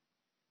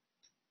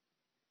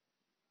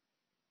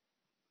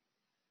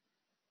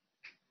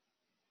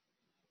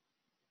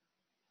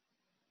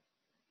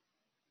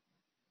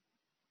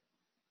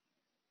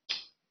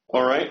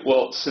 All right,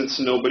 well,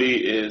 since nobody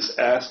is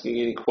asking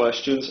any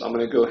questions, I'm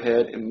going to go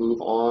ahead and move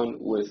on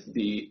with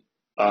the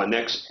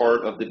next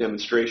part of the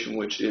demonstration,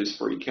 which is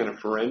for Ikena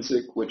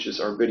Forensic, which is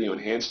our video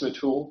enhancement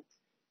tool.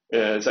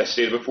 As I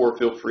stated before,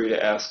 feel free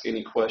to ask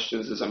any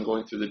questions as I'm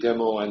going through the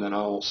demo, and then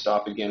I will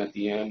stop again at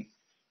the end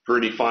for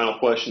any final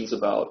questions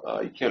about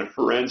Ikena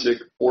Forensic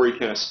or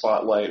Ikena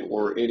Spotlight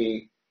or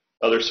any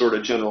other sort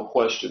of general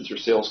questions or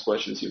sales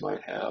questions you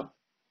might have.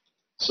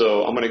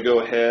 So I'm going to go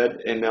ahead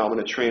and now I'm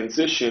going to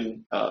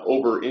transition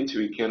over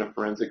into Ikena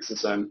Forensic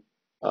since I'm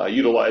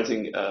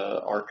utilizing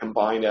our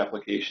combined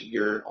application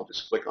here. I'll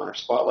just click on our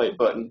Spotlight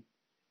button.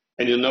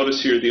 And you'll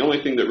notice here the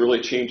only thing that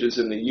really changes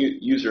in the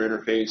user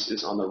interface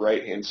is on the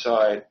right-hand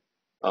side.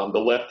 The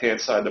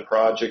left-hand side of the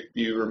project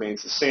view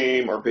remains the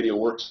same. Our video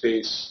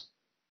workspace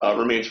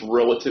remains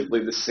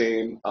relatively the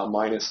same,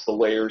 minus the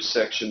layers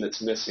section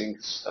that's missing.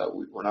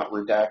 We're not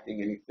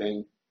redacting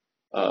anything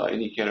in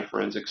Ikena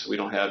Forensic, so we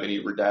don't have any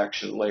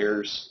redaction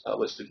layers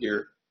listed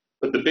here.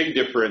 But the big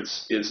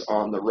difference is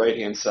on the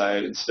right-hand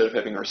side. Instead of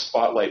having our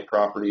spotlight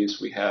properties,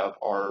 we have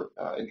our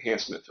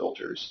enhancement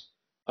filters,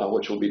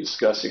 which we'll be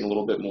discussing a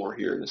little bit more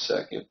here in a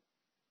second.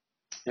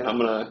 And I'm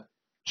going to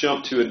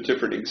jump to a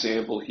different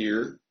example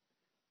here.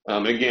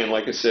 Again,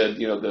 like I said,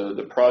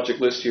 the project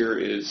list here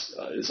is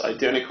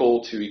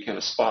identical to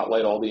Ikena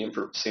Spotlight. All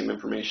the same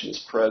information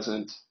is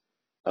present.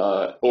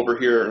 Over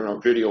here in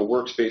our video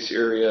workspace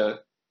area,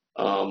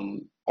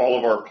 all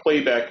of our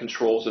playback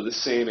controls are the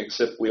same,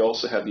 except we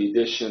also have the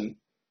addition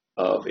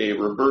of a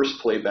reverse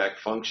playback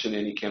function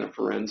in Ikena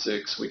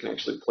Forensic, so we can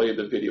actually play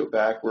the video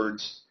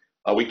backwards.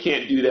 We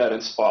can't do that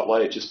in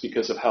Spotlight just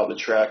because of how the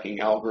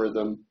tracking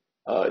algorithm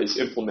is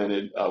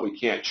implemented. We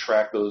can't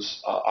track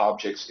those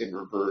objects in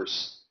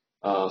reverse.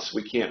 So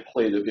we can't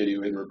play the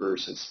video in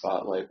reverse in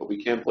Spotlight, but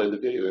we can play the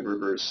video in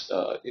reverse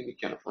in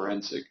Ikena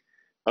Forensic,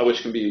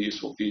 which can be a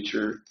useful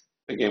feature.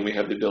 Again, we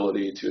have the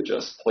ability to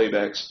adjust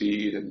playback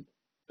speed and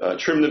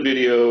trim the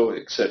video,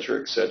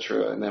 etc.,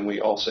 etc. And then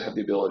we also have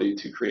the ability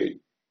to create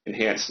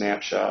enhanced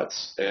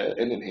snapshots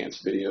and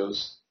enhanced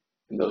videos,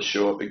 and those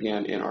show up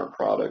again in our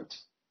product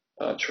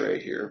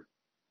tray here.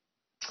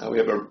 We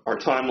have our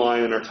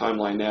timeline and our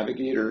timeline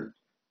navigator.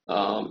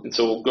 And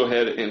so we'll go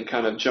ahead and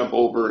kind of jump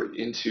over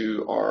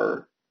into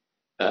our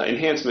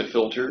enhancement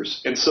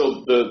filters. And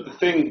so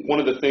one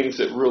of the things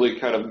that really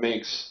kind of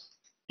makes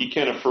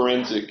Ikena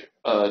Forensic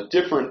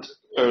different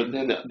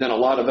than a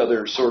lot of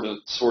other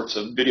sorts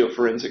of video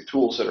forensic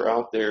tools that are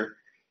out there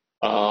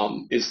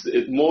is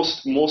that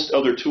most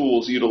other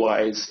tools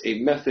utilize a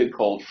method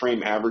called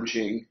frame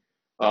averaging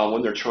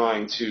when they're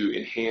trying to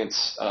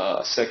enhance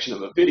a section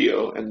of a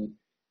video.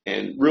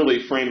 And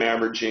really, frame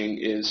averaging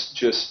is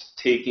just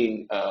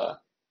taking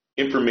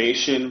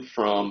information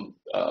from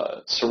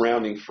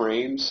surrounding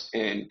frames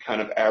and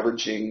kind of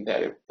averaging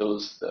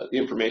the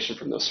information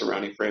from those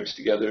surrounding frames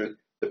together,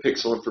 the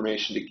pixel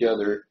information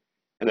together,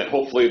 and that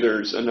hopefully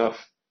there's enough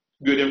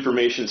good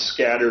information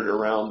scattered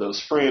around those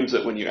frames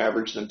that when you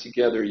average them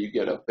together, you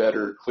get a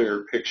better,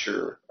 clearer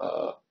picture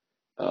of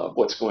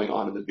what's going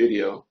on in the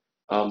video.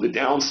 The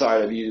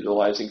downside of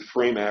utilizing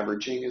frame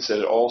averaging is that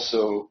it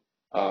also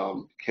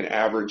can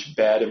average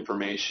bad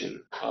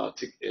information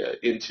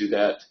into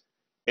that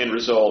end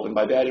result. And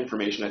by bad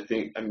information,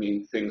 I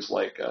mean things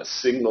like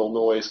signal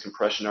noise,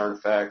 compression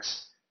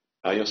artifacts.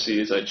 You'll see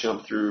as I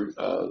jump through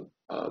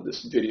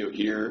this video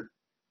here,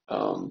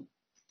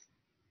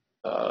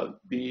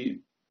 the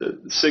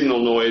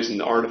signal noise and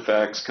the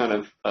artifacts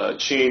kind of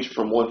change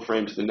from one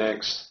frame to the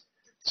next.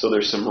 So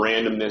there's some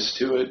randomness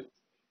to it.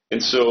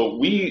 And so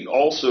we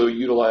also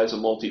utilize a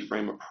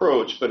multi-frame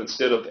approach, but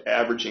instead of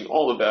averaging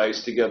all the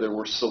values together,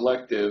 we're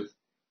selective,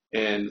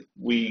 and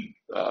we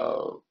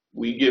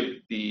give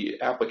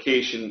the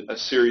application a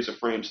series of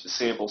frames to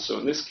sample. So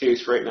in this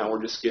case, right now,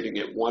 we're just giving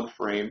it one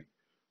frame,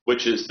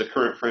 which is the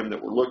current frame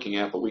that we're looking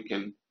at, but we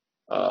can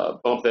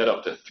bump that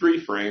up to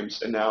 3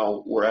 frames, and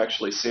now we're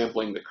actually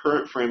sampling the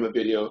current frame of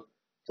video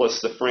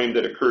plus the frame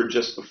that occurred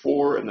just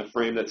before and the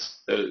frame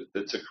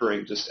that's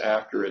occurring just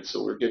after it.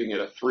 So we're giving it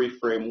a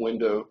 3-frame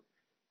window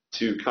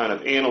to kind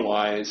of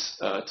analyze,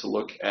 to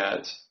look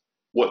at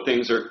what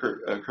things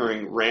are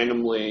occurring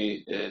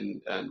randomly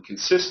and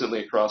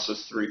consistently across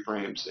those 3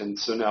 frames. And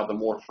so now the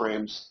more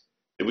frames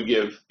that we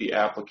give the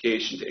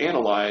application to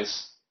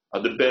analyze,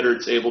 the better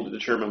it's able to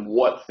determine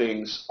what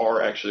things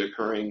are actually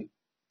occurring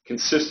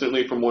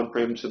consistently from one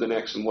frame to the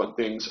next and what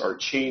things are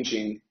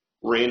changing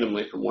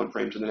randomly from one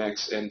frame to the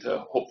next, and to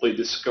hopefully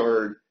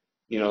discard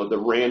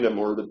the random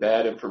or the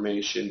bad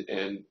information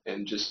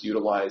and just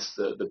utilize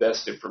the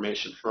best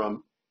information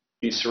from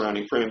these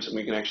surrounding frames. And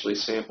we can actually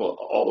sample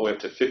all the way up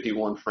to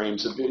 51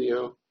 frames of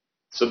video.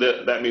 So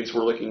that means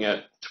we're looking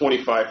at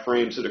 25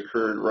 frames that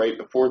occurred right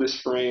before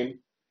this frame,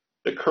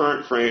 the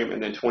current frame,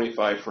 and then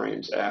 25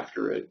 frames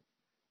after it.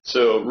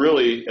 So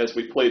really, as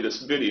we play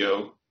this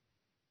video,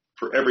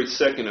 for every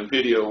second of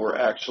video, we're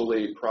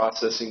actually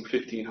processing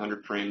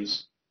 1,500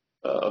 frames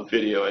of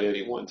video at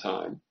any one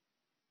time,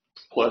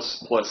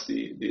 plus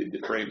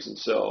the frames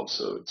themselves.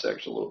 So it's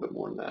actually a little bit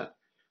more than that.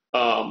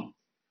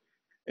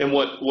 And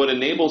what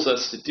enables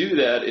us to do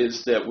that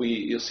is that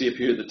you'll see up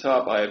here at the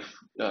top, I've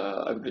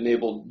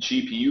enabled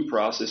GPU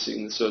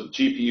processing. So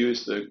GPU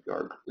is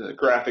our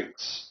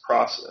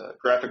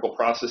graphical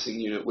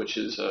processing unit, which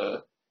is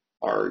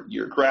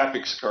your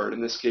graphics card. In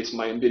this case,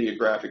 my NVIDIA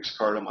graphics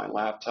card on my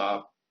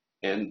laptop.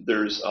 And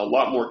there's a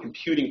lot more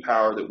computing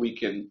power that we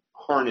can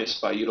harness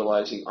by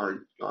utilizing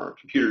our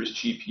computer's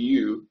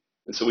GPU.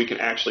 And so we can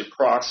actually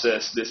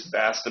process this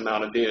vast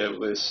amount of data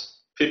with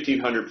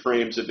 1,500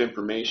 frames of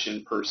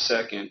information per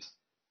second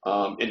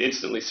and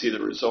instantly see the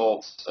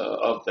results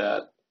of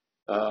that.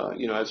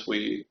 As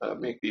we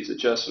make these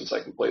adjustments,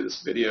 I can play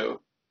this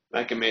video, and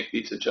I can make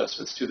these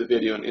adjustments to the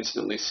video and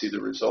instantly see the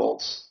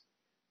results.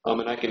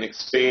 And I can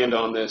expand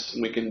on this,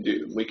 and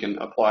we can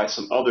apply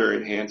some other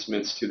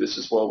enhancements to this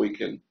as well. We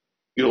can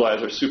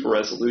utilize our super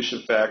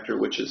resolution factor,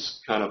 which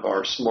is kind of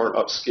our smart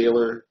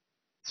upscaler.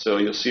 So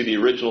you'll see the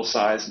original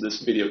size of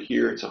this video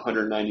here. It's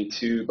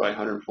 192 by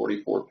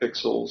 144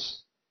 pixels.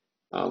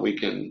 We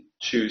can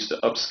choose to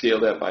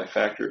upscale that by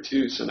factor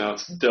 2. So now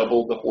it's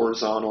double the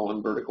horizontal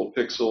and vertical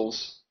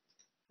pixels.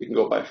 We can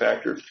go by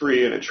factor of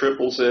 3 and it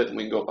triples it, and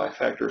we can go by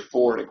factor of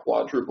 4 and it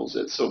quadruples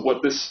it. So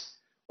what this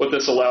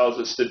allows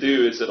us to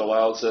do is it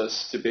allows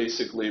us to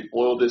basically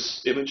blow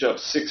this image up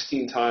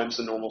 16 times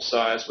the normal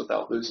size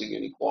without losing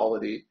any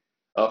quality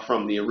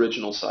from the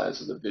original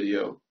size of the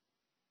video.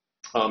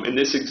 In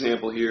this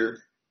example here,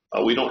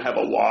 we don't have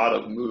a lot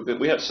of movement.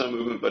 We have some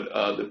movement,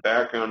 but the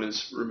background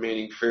is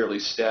remaining fairly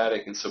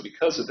static, and so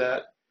because of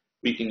that,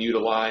 we can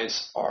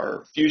utilize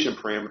our fusion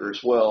parameter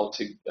as well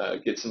to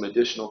get some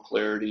additional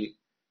clarity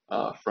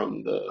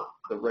from the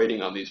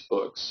writing on these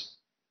books.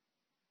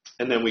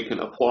 And then we can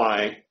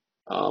apply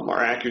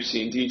our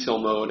accuracy and detail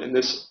mode, and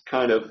this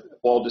kind of,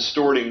 while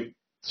distorting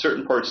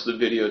certain parts of the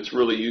video, it's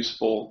really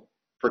useful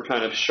for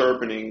kind of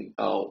sharpening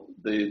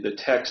the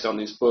text on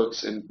these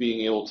books and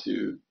being able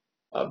to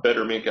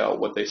better make out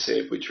what they say.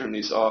 If we turn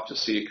these off, to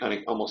see it kind of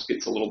almost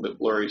gets a little bit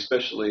blurry,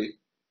 especially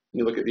when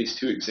you look at these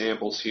two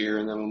examples here,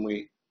 and then when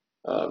we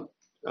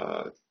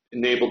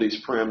enable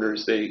these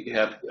parameters, they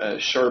have a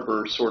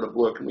sharper sort of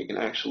look, and we can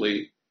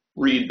actually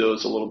read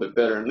those a little bit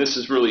better. And this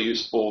is really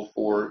useful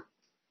for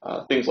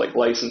things like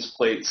license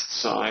plates,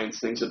 signs,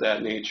 things of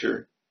that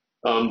nature.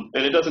 And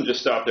it doesn't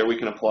just stop there. We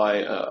can apply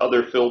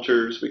other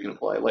filters. We can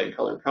apply light,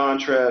 color, and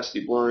contrast,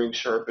 deblurring,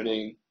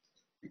 sharpening,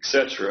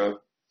 etc.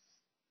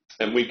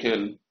 And we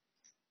can,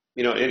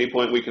 at any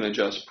point we can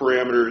adjust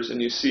parameters,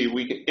 and you see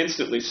we can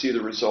instantly see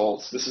the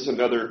results. This is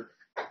another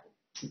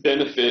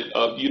benefit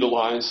of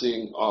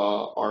utilizing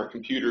our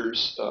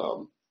computer's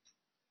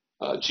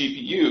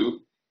GPU,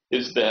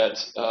 is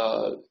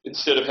that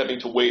instead of having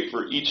to wait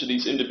for each of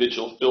these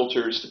individual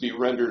filters to be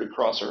rendered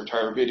across our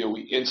entire video,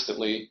 we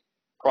instantly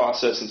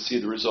process and see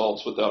the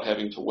results without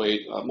having to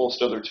wait.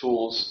 Most other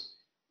tools,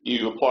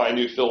 you apply a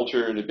new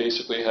filter and it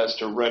basically has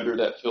to render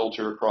that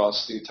filter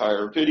across the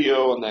entire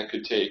video, and that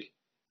could take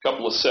a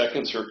couple of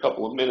seconds or a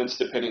couple of minutes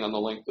depending on the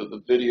length of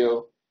the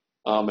video.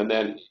 And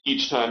then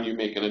each time you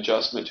make an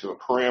adjustment to a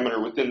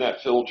parameter within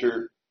that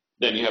filter,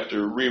 then you have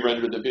to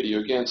re-render the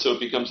video again. So it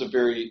becomes a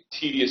very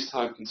tedious,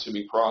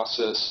 time-consuming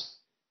process.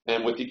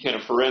 And with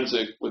Ikena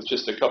Forensic, with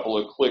just a couple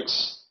of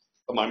clicks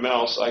of my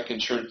mouse, I can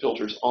turn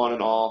filters on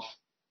and off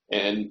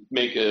and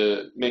make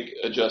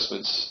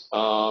adjustments.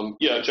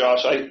 Yeah,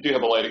 Josh, I do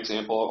have a light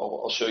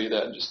example. I'll show you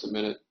that in just a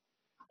minute.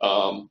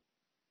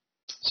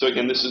 So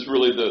again, this is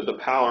really the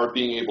power of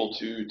being able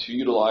to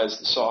utilize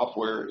the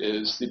software,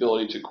 is the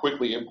ability to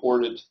quickly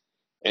import it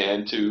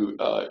and to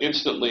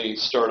instantly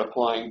start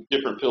applying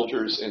different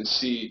filters and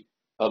see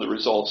the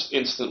results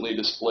instantly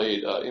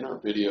displayed in our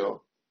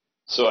video.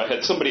 So I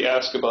had somebody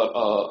ask about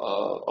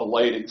a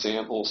light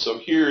example. So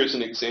here is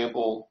an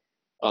example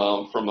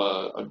from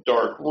a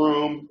dark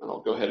room, and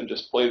I'll go ahead and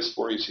just play this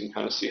for you so you can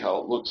kind of see how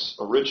it looks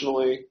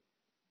originally.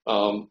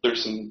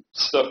 There's some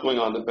stuff going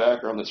on in the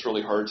background that's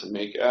really hard to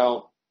make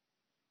out,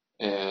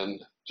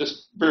 and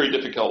just very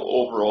difficult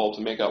overall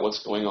to make out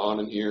what's going on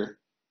in here.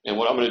 And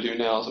what I'm going to do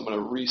now is I'm going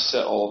to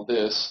reset all of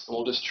this, and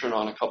we'll just turn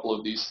on a couple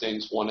of these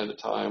things one at a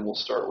time. We'll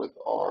start with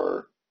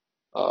our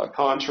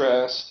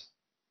contrast,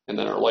 and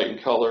then our light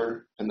and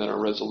color, and then our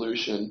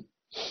resolution.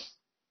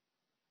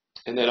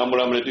 And then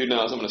what I'm going to do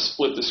now is I'm going to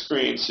split the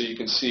screen so you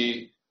can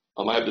see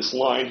I have this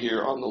line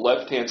here. On the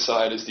left-hand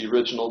side is the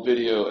original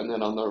video, and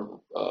then on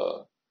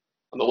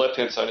the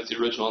left-hand side is the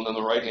original, and then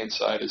the right-hand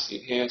side is the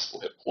enhanced.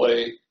 We'll hit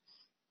play,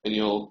 and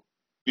you'll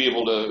be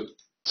able to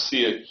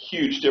see a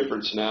huge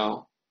difference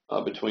now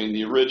between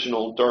the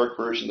original dark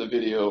version of the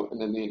video and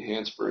then the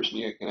enhanced version.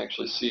 You can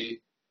actually see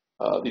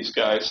these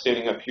guys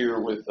standing up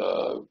here with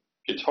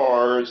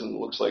guitars, and it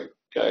looks like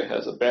the guy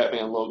has a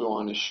Batman logo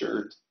on his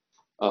shirt.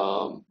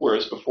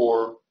 Whereas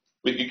before,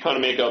 we could kind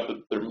of make out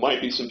that there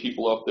might be some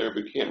people up there,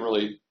 but can't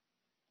really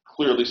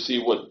clearly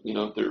see what,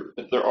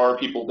 if there are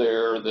people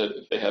there, that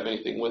if they have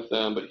anything with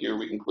them. But here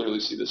we can clearly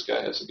see this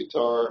guy has a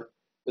guitar,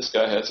 this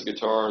guy has a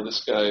guitar,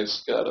 this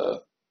guy's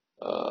got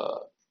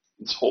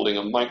it's holding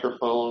a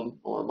microphone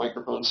or a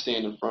microphone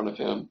stand in front of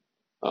him.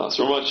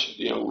 So we're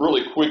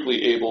really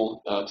quickly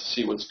able to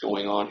see what's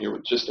going on here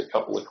with just a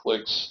couple of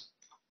clicks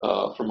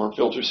from our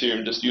filters here,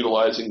 and just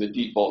utilizing the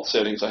default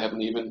settings. I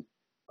haven't even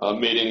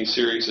made any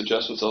serious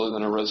adjustments other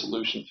than a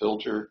resolution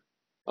filter.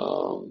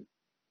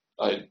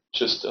 I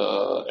just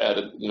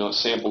added,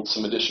 sampled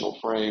some additional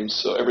frames,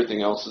 so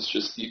everything else is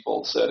just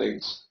default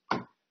settings.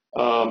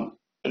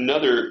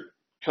 Another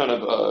kind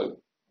of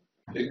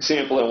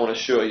example I want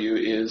to show you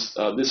is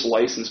this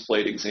license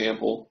plate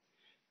example.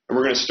 And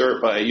we're going to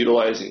start by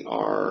utilizing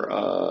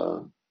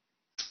our,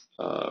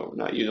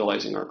 not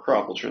utilizing our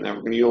crop filter now.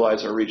 We're going to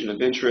utilize our region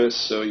of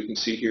interest. So you can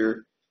see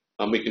here,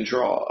 we can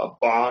draw a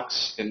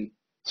box, and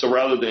so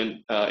rather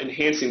than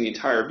enhancing the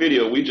entire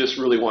video, we just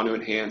really want to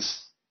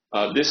enhance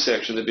this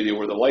section of the video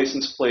where the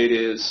license plate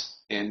is,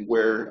 and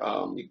where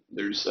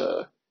there's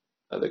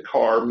the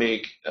car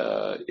make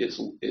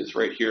is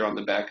right here on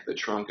the back of the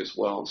trunk as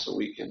well. So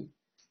we can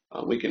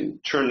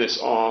turn this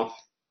off,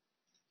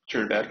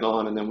 turn it back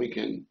on, and then we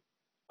can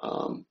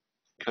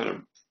kind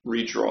of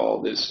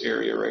redraw this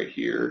area right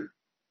here.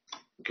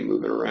 We can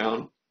move it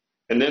around.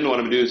 And then what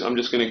I'm going to do is I'm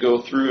just going to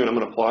go through and I'm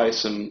going to apply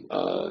some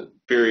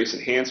various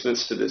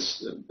enhancements to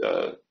this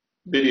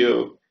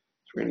video. So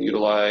we're going to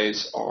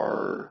utilize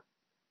our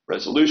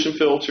resolution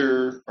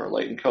filter, our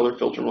light and color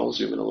filter, and I'll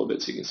zoom in a little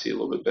bit so you can see a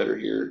little bit better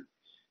here.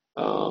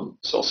 So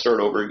I'll start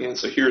over again.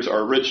 So here's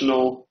our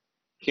original.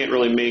 Can't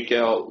really make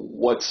out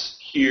what's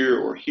here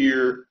or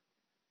here,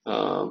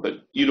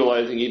 but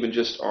utilizing even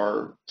just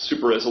our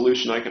super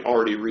resolution, I can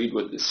already read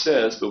what this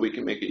says, but we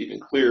can make it even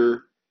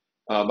clearer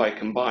by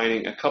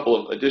combining a couple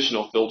of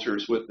additional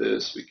filters with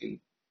this. We can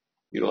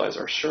utilize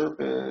our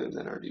sharpen, and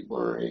then our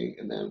deblurring,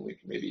 and then we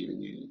can maybe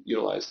even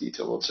utilize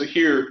detail mode. So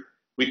here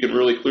we can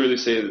really clearly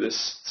say that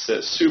this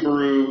says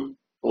Subaru,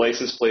 the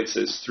license plate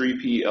says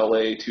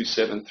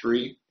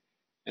 3PLA273,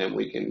 and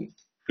we can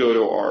go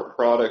to our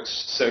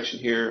products section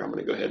here. I'm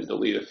going to go ahead and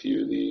delete a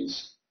few of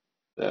these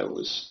that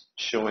was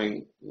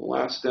showing in the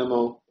last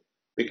demo.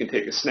 We can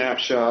take a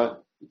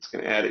snapshot. It's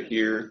going to add it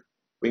here.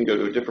 We can go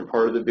to a different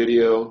part of the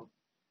video.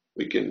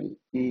 We can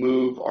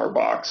move our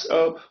box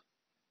up.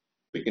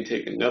 We can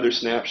take another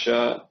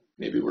snapshot.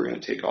 Maybe we're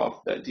going to take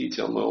off that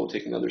detail mode,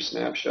 take another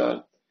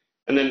snapshot.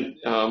 And then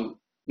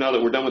now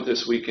that we're done with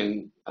this, we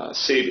can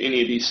save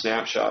any of these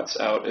snapshots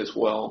out as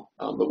well.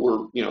 But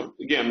we're,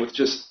 again, with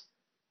just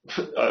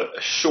a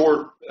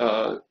short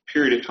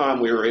period of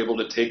time, we were able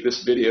to take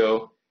this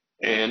video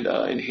and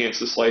enhance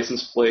this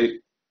license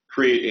plate,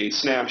 create a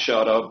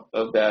snapshot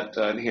of that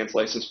enhanced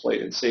license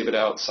plate, and save it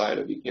outside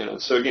of Ikena.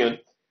 So again,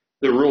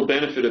 the real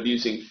benefit of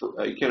using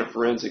Ikena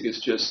Forensic is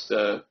just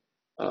the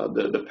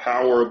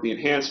power of the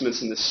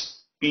enhancements and the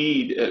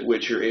speed at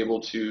which you're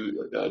able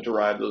to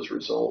derive those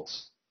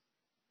results.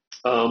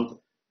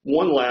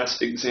 One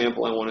last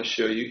example I want to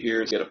show you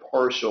here is get a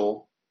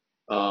partial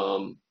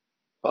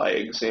by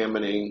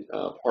examining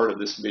part of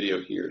this video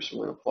here. So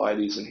we're going to apply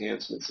these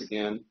enhancements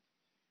again.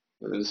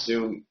 We're going to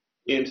zoom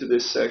into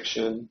this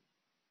section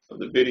of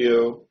the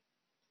video.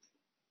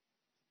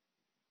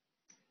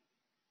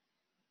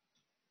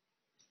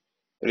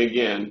 And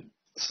again,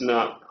 it's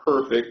not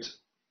perfect.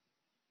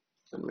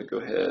 I'm going to go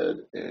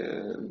ahead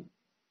and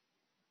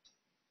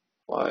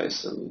apply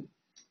some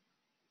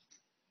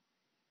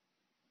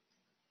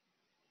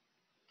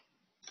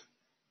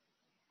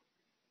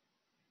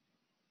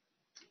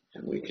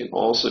and we can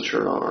also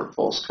turn on our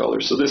false color.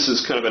 So this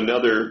is kind of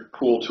another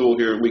cool tool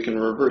here. We can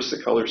reverse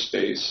the color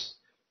space,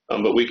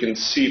 but we can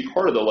see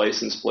part of the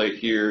license plate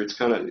here. It's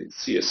kind of, you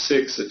see a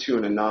 6, a 2,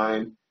 and a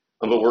 9,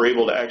 but we're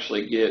able to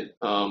actually get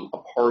a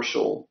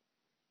partial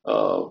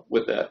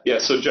with that. Yeah.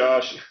 So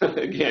Josh,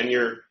 again,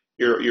 you're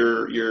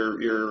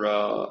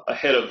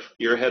ahead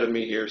of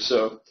me here.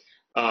 So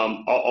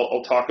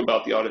I'll talk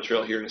about the audit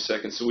trail here in a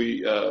second. So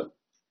we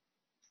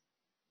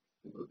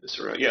move this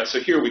around. Yeah. So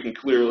here we can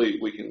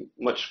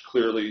much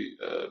clearly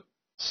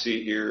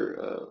see here,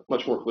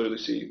 much more clearly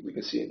see. We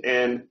can see an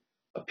N,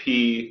 a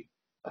P,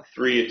 a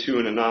 3, a 2,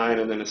 and a 9,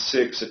 and then a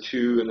 6, a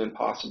 2, and then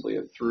possibly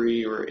a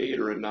 3 or 8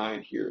 or a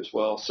 9 here as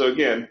well. So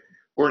again,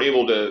 we're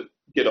able to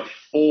get a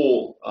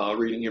full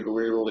reading here, but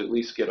we're able to at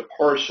least get a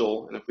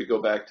partial. And if we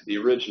go back to the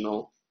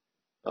original,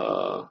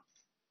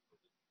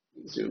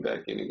 zoom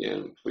back in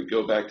again. If we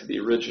go back to the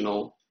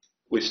original,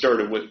 we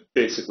started with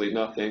basically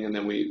nothing, and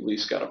then we at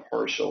least got a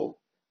partial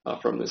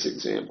from this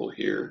example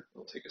here.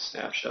 We'll take a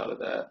snapshot of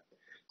that.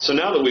 So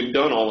now that we've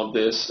done all of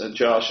this,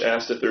 Josh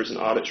asked if there's an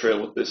audit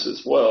trail with this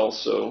as well.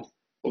 So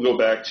we'll go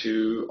back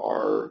to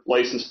our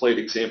license plate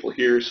example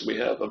here. So we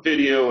have a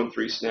video and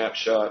 3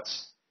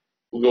 snapshots.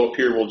 We'll go up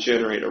here, we'll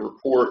generate a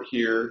report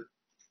here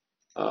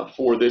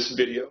for this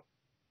video.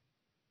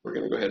 We're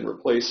going to go ahead and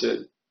replace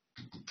it.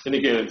 And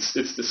again, it's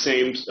the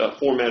same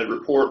formatted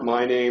report,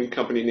 my name,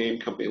 company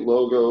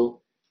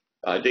logo,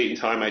 date and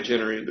time I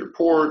generated the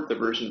report, the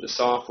version of the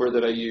software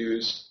that I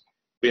used.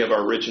 We have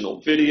our original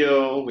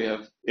video. We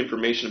have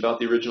information about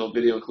the original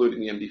video, including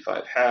the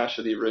MD5 hash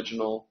of the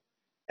original.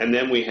 And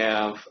then we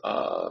have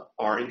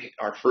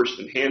our first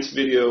enhanced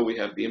video. We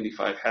have the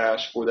MD5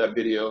 hash for that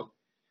video.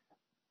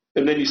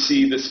 And then you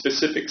see the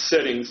specific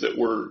settings that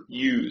were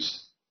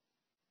used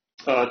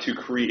to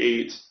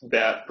create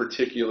that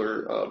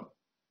particular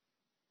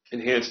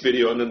enhanced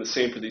video. And then the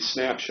same for these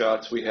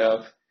snapshots. We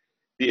have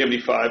the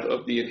MD5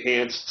 of the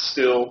enhanced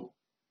still,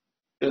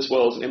 as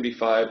well as an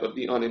MD5 of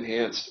the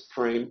unenhanced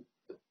frame.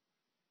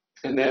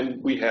 And then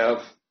we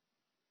have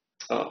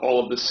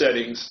all of the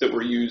settings that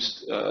were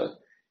used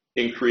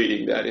in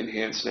creating that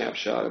enhanced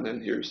snapshot. And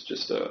then here's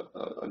just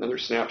another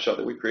snapshot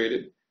that we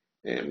created.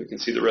 And we can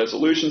see the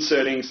resolution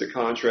settings, the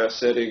contrast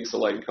settings, the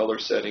light and color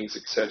settings,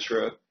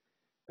 etc.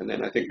 And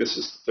then I think this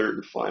is the third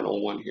and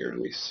final one here,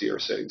 and we see our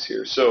settings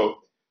here.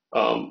 So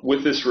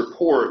with this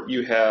report,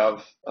 you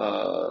have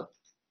an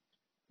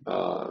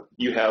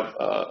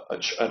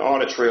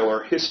audit trail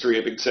or history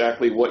of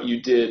exactly what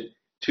you did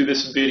to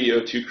this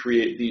video to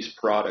create these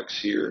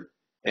products here.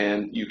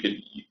 and you could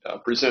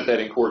present that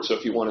in court. So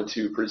if you wanted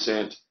to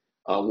present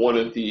one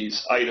of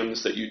these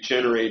items that you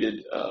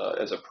generated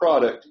as a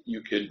product,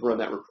 you could run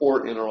that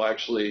report, and it'll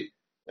actually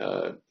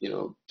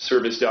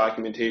serve as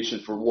documentation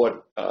for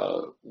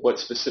what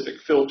specific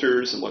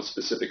filters and what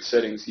specific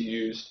settings you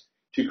used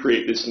to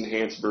create this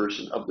enhanced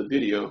version of the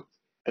video.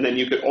 And then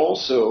you could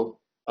also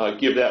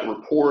give that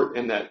report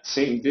and that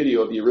same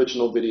video, the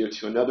original video,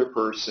 to another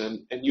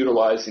person, and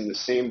utilizing the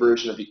same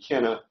version of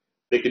Ikena,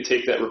 they could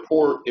take that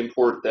report,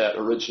 import that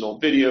original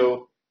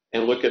video,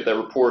 and look at that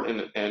report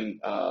and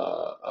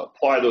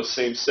apply those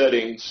same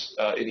settings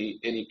in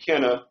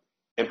Ikena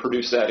and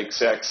produce that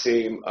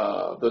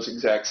those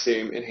exact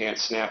same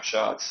enhanced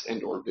snapshots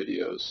and/or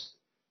videos.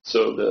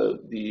 So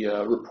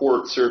the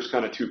report serves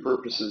kind of two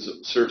purposes.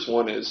 It serves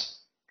one as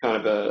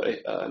kind of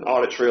an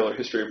audit trail or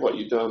history of what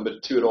you've done,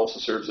 but two, it also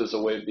serves as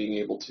a way of being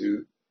able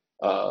to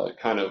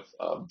kind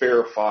of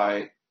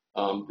verify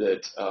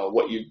that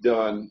what you've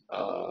done,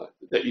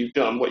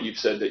 what you've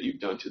said that you've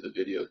done to the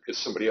video, because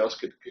somebody else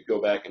could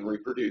go back and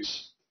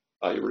reproduce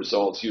your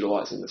results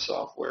utilizing the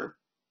software.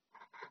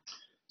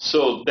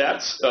 So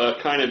that's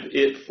kind of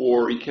it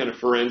for Ikena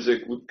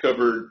Forensic. We've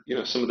covered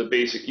some of the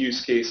basic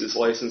use cases,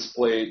 license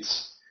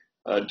plates,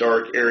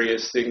 dark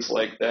areas, things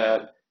like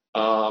that.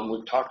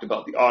 We've talked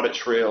about the audit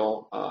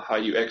trail, how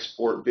you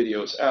export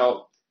videos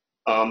out.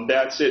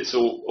 That's it.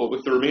 So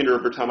with the remainder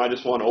of our time, I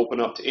just want to open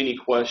up to any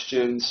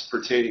questions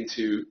pertaining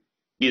to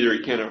either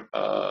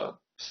Ikena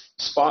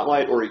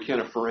Spotlight or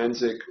Ikena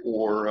Forensic,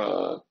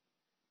 or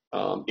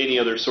any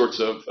other sorts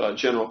of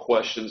general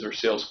questions or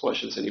sales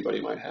questions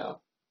anybody might have.